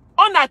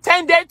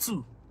 unattended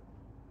to.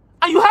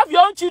 And you have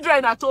your own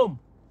children at home.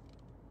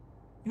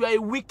 You are a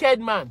wicked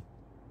man.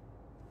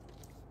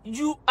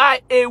 You are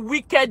a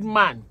wicked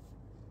man.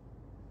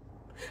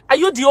 Are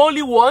you the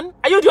only one?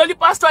 Are you the only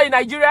pastor in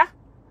Nigeria?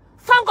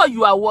 Thank God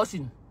you are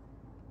watching.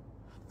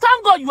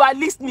 Thank God you are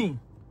listening.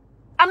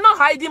 I'm not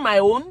hiding my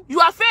own. You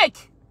are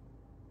fake.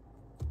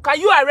 Can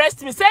you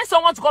arrest me? Send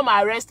someone to come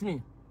and arrest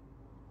me.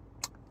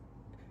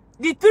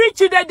 The 3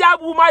 children that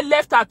woman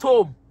left at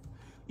home.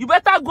 You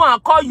better go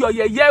and call your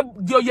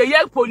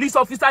police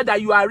officer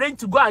that you arranged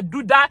to go and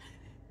do that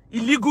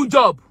illegal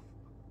job.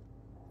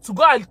 To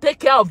go and take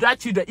care of that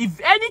children. If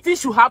anything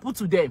should happen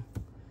to them.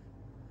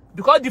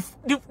 Because the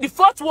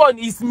 4th one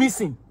is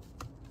missing.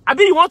 I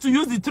mean, you want to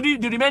use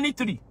the remaining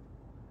 3.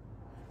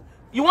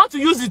 You want to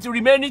use the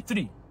remaining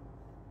 3.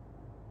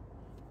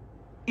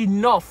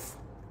 Enough.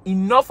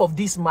 Enough of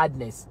this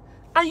madness.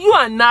 And you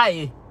and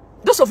I,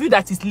 those of you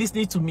that is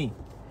listening to me,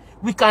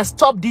 we can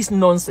stop this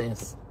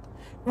nonsense.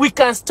 We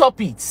can stop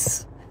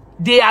it.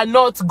 They are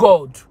not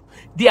God.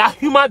 They are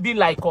human beings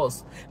like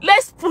us.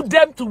 Let's put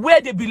them to where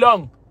they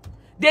belong.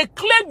 They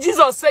claim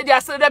Jesus said they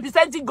are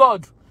representing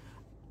God.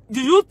 Do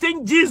you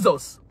think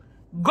Jesus,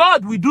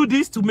 God, will do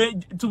this to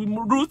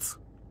Ruth?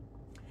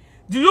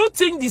 Do you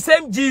think the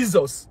same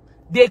Jesus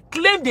they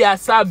claim they are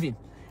serving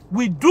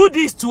will do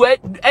this to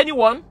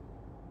anyone?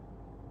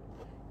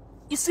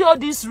 You see all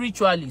these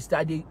ritualists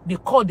that they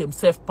call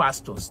themselves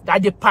pastors,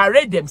 that they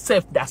parade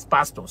themselves as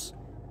pastors.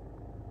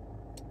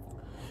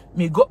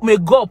 May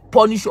God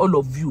punish all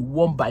of you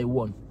one by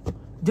one.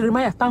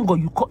 Jeremiah, thank God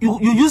you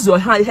use your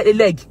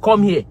leg.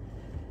 Come here.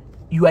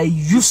 You are a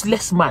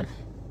useless man.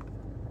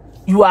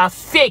 You are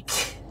fake.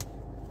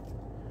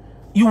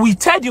 You will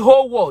tell the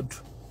whole world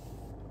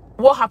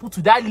what happened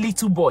to that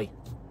little boy.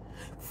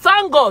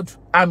 Thank God.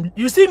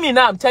 You see me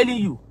now, I'm telling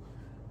you.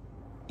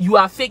 You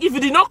are fake. If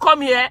you did not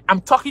come here, I'm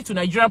talking to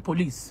Nigerian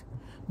police.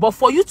 But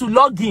for you to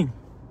log in,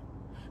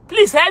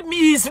 please help me.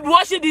 He's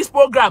watching this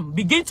program.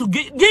 Begin to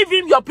give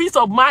him your peace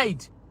of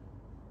mind.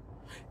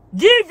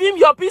 Give him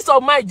your peace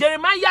of mind.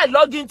 Jeremiah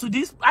logged into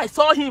this. I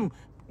saw him.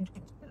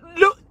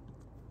 Look,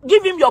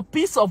 give him your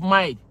peace of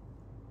mind.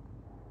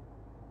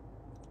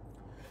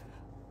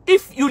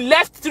 If you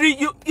left 3,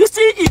 you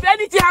see, if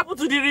anything happened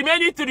to the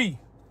remaining 3,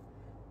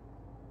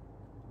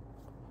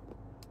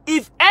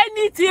 if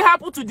anything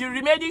happened to the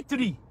remaining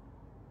 3,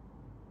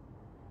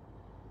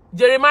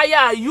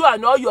 Jeremiah, you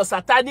and all your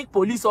satanic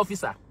police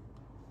officer,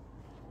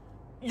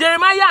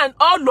 Jeremiah and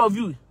all of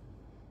you,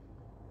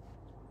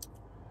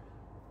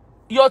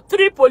 your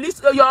 3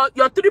 police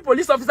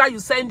officers you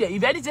send there,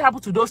 if anything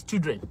happened to those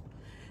children,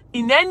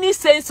 in any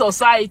sane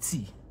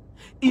society,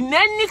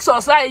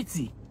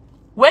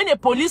 when a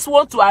police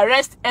want to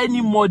arrest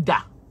any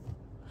mother,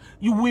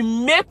 you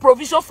will make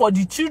provision for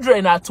the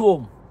children at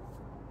home.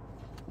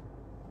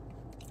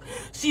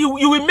 You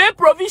will make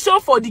provision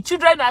for the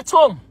children at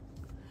home.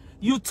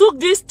 You took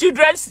these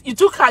children, you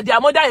took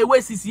their mother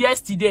away since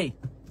yesterday.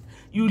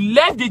 You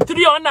left the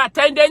 3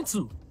 unattended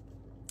to.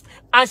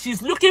 And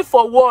she's looking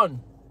for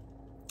one.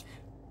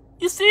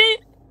 You see,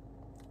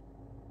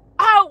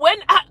 how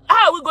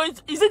are we going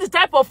to, is it the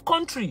type of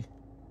country,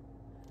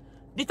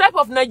 the type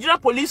of Nigerian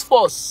police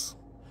force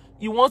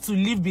you want to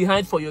leave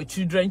behind for your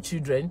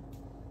children?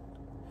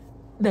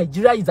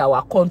 Nigeria is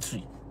our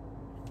country.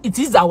 It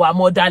is our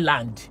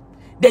motherland.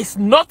 There's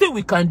nothing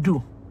we can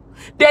do.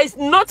 There is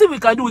nothing we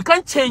can do. We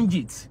can't change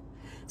it.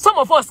 Some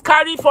of us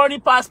carry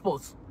foreign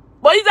passports.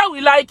 But either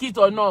we like it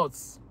or not,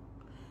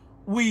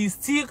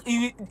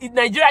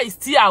 Nigeria is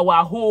still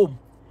our home.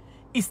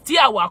 It's still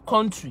our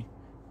country.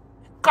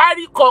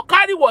 Carry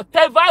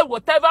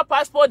whatever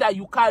passport that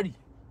you carry.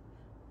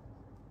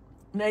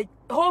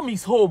 Home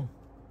is home.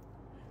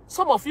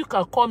 Some of you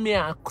can come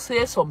here and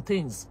say some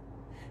things.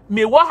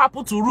 May what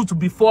happened to Ruth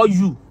before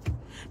you.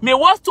 May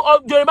what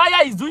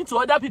Jeremiah is doing to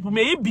other people,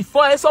 may it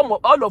before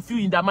all of you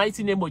in the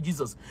mighty name of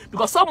Jesus.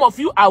 Because some of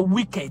you are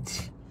wicked.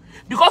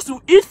 Because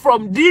you eat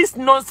from this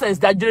nonsense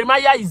that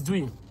Jeremiah is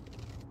doing.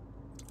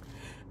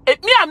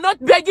 I'm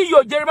not begging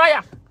you,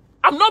 Jeremiah.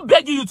 I'm not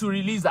begging you to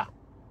release her.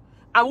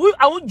 I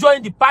won't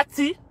join the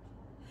party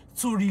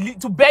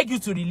to beg you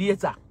to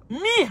release her.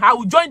 Me, I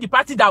will join the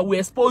party that will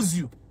expose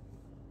you.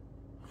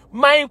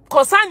 My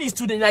concern is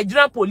to the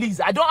Nigerian police.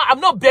 I'm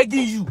not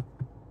begging you.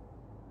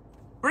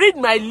 Read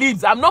my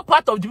lips. I'm not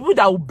part of the people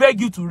that will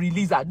beg you to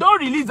release her. Don't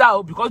release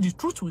her because the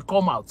truth will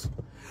come out.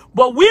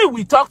 But we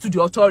will talk to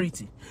the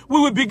authority. We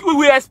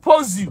will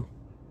expose you.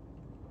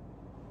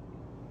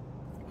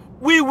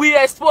 We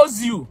will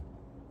expose you.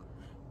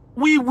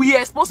 We will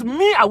expose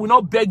me. I will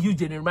not beg you,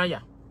 Jeremiah.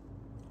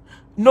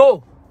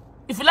 No.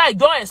 If you like,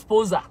 don't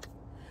expose her.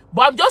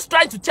 But I'm just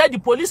trying to tell the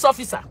police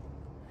officer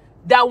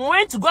that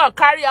went to go and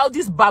carry out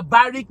this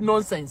barbaric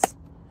nonsense.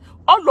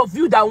 All of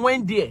you that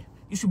went there,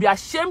 you should be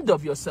ashamed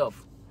of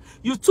yourself.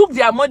 You took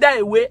their mother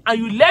away and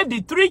you left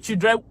the 3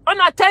 children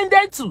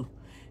unattended to.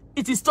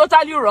 It is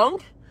totally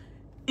wrong.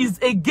 It's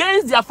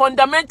against their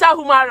fundamental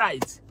human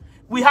rights.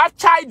 We have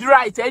child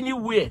rights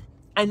anywhere,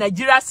 and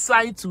Nigeria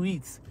signed to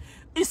it.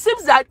 It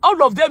seems that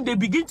all of them, they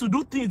begin to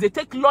do things. They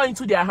take law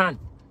into their hand.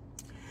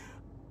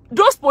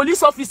 Those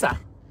police officers,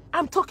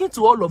 I'm talking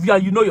to all of you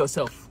and you know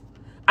yourself.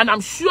 And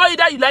I'm sure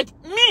either you like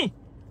me.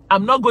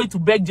 I'm not going to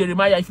beg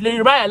Jeremiah. If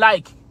Jeremiah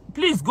like,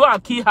 please go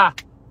and kill her.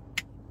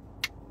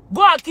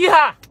 Go and kill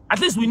her. At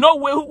least we know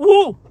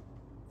who.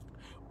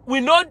 We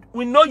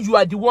know you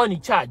are the one in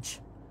charge.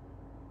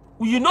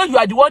 You know you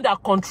are the one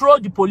that control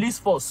the police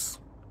force.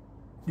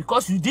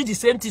 Because you did the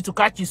same thing to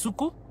Kachi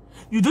Suku.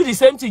 You do the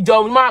same thing to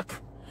John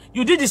Mark.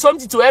 You did the same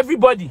thing to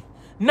everybody.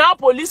 Now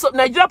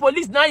Nigeria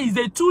police now is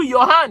a tool in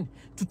your hand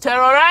to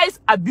terrorize,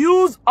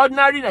 abuse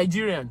ordinary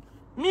Nigerian.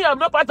 Me, I'm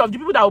not part of the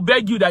people that will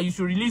beg you that you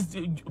should release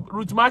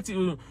Ruth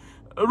Mathew.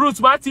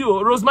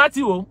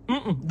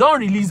 Don't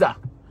release her.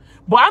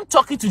 But I'm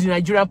talking to the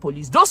Nigerian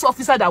police. Those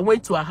officers that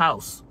went to her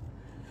house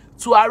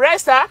to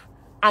arrest her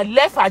and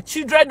left her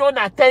children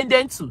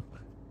unattended to.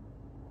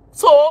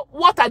 So,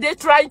 what are they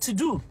trying to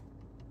do?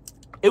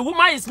 A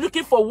woman is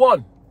looking for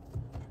one.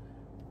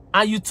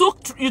 And you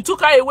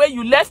took her away,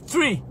 you left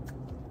 3.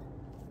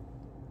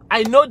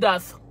 I know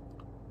that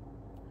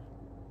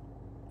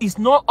it's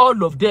not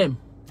all of them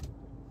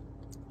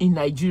in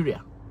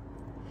Nigeria.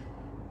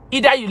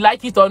 Either you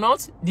like it or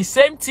not, the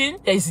same thing,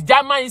 there is a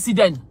German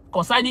incident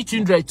concerning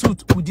children too,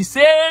 with the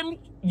same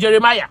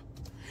Jeremiah.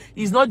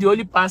 He's not the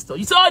only pastor.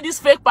 You see all these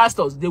fake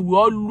pastors, they will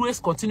always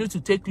continue to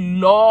take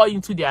law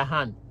into their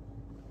hand.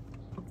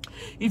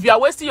 If you are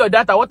wasting your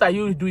data, what are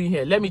you doing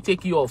here? Let me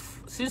take you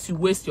off, since you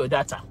waste your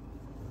data.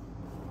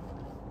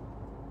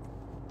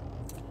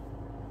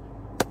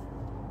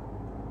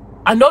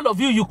 And all of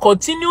you, you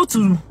continue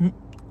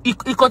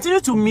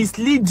to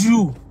mislead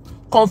you,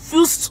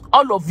 confuse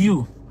all of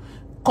you,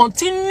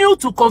 continue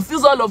to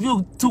confuse all of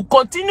you, to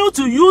continue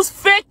to use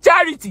fake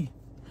charity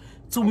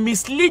to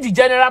mislead the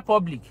general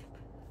public.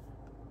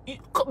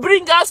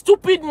 Bring out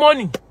stupid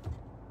money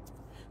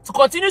to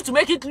continue to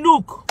make it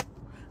look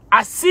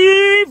as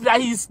if that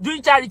he's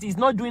doing charity. He's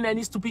not doing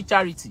any stupid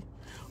charity.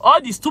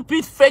 All the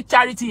stupid fake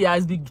charity he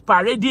has been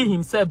parading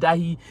himself that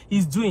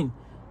he's doing.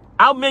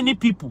 How many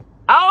people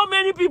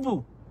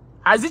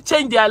has it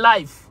changed their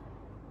life?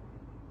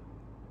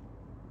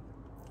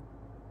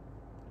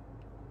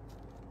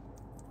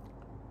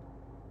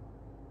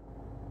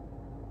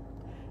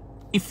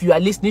 If you are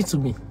listening to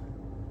me,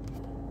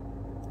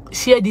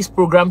 share this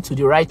program to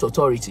the right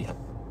authority.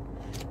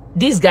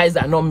 These guys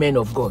are not men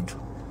of God.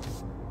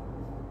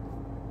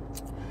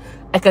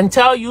 I can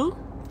tell you,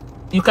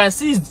 you can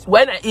see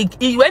when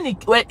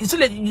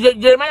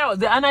Jeremiah was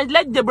there, and I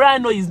let Deborah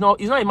know he's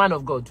not a man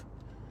of God.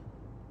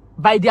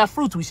 By their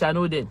fruit we shall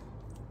know them.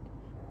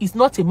 He's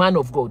not a man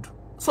of God.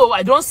 So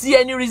I don't see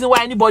any reason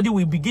why anybody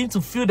will begin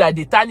to feel that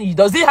they tarnish.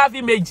 Does he have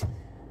image?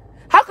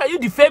 How can you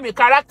defame a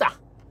character?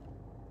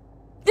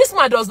 This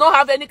man does not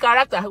have any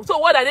character. So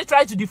what are they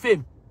trying to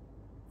defame?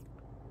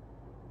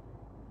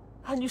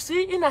 And you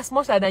see, in as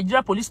much as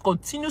Nigeria police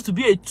continues to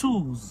be a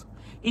tool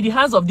in the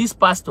hands of these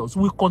pastors,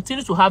 we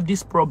continue to have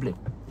this problem.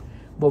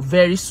 But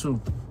very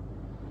soon,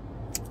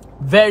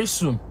 very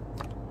soon,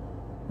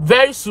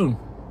 very soon,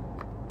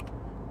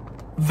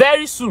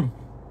 very soon,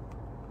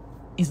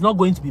 it's not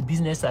going to be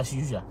business as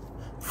usual.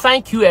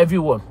 Thank you,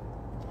 everyone.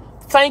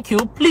 Thank you.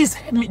 Please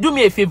do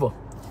me a favor.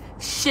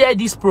 Share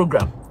this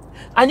program.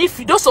 And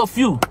if those of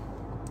you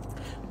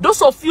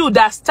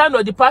that stand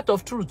on the path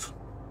of truth,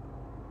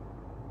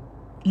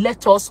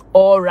 let us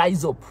all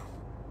rise up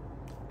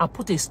and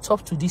put a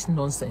stop to this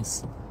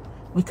nonsense.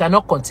 We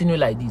cannot continue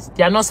like this.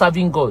 They are not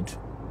serving God.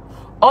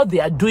 All they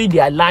are doing, they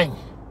are lying.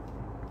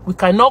 We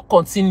cannot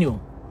continue.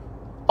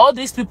 All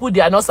these people,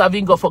 they are not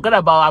serving God. Forget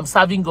about I'm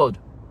serving God.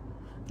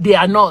 They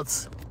are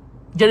not.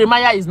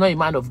 Jeremiah is not a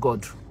man of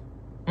God.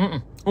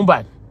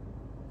 Umban.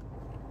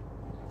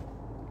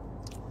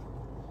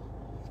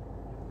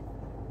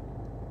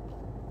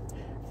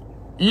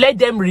 Let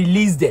them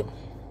release them.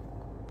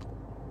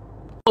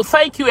 So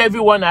thank you,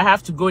 everyone. I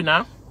have to go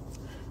now.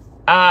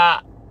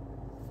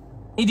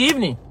 In the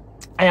evening,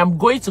 I am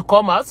going to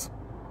come out.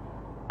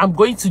 I'm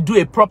going to do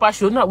a proper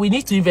show. Now, we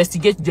need to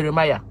investigate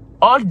Jeremiah.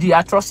 All the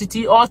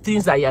atrocity, all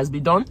things that he has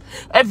been done,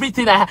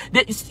 everything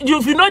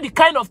if you know the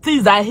kind of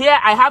things I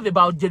have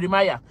about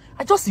Jeremiah,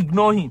 I just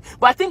ignore him.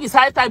 But I think it's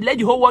high time let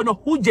the whole world know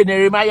who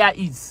Jeremiah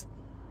is.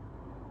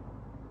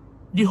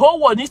 The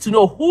whole world needs to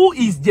know who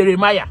is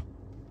Jeremiah.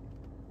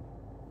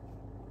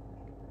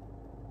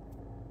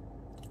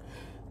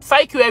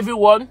 Thank you,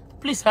 everyone.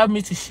 Please help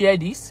me to share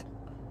this.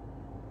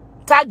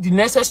 Tag the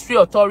necessary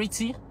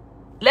authority.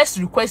 Let's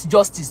request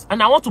justice.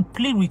 And I want to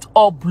plead with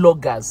all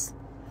bloggers.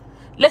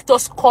 Let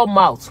us come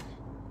out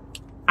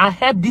and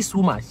help this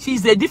woman.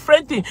 She's a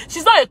different thing.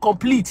 She's not a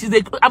complete. She's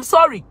a, I'm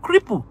sorry,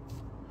 cripple.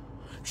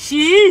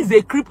 She is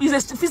a cripple.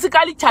 She's a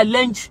physically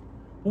challenged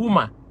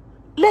woman.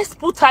 Let's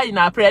put her in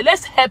our prayer.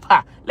 Let's help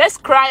her. Let's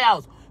cry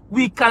out.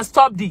 We can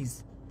stop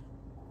this.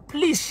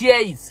 Please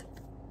share it.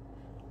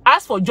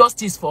 Ask for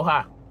justice for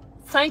her.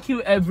 Thank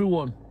you,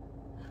 everyone.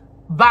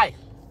 Bye.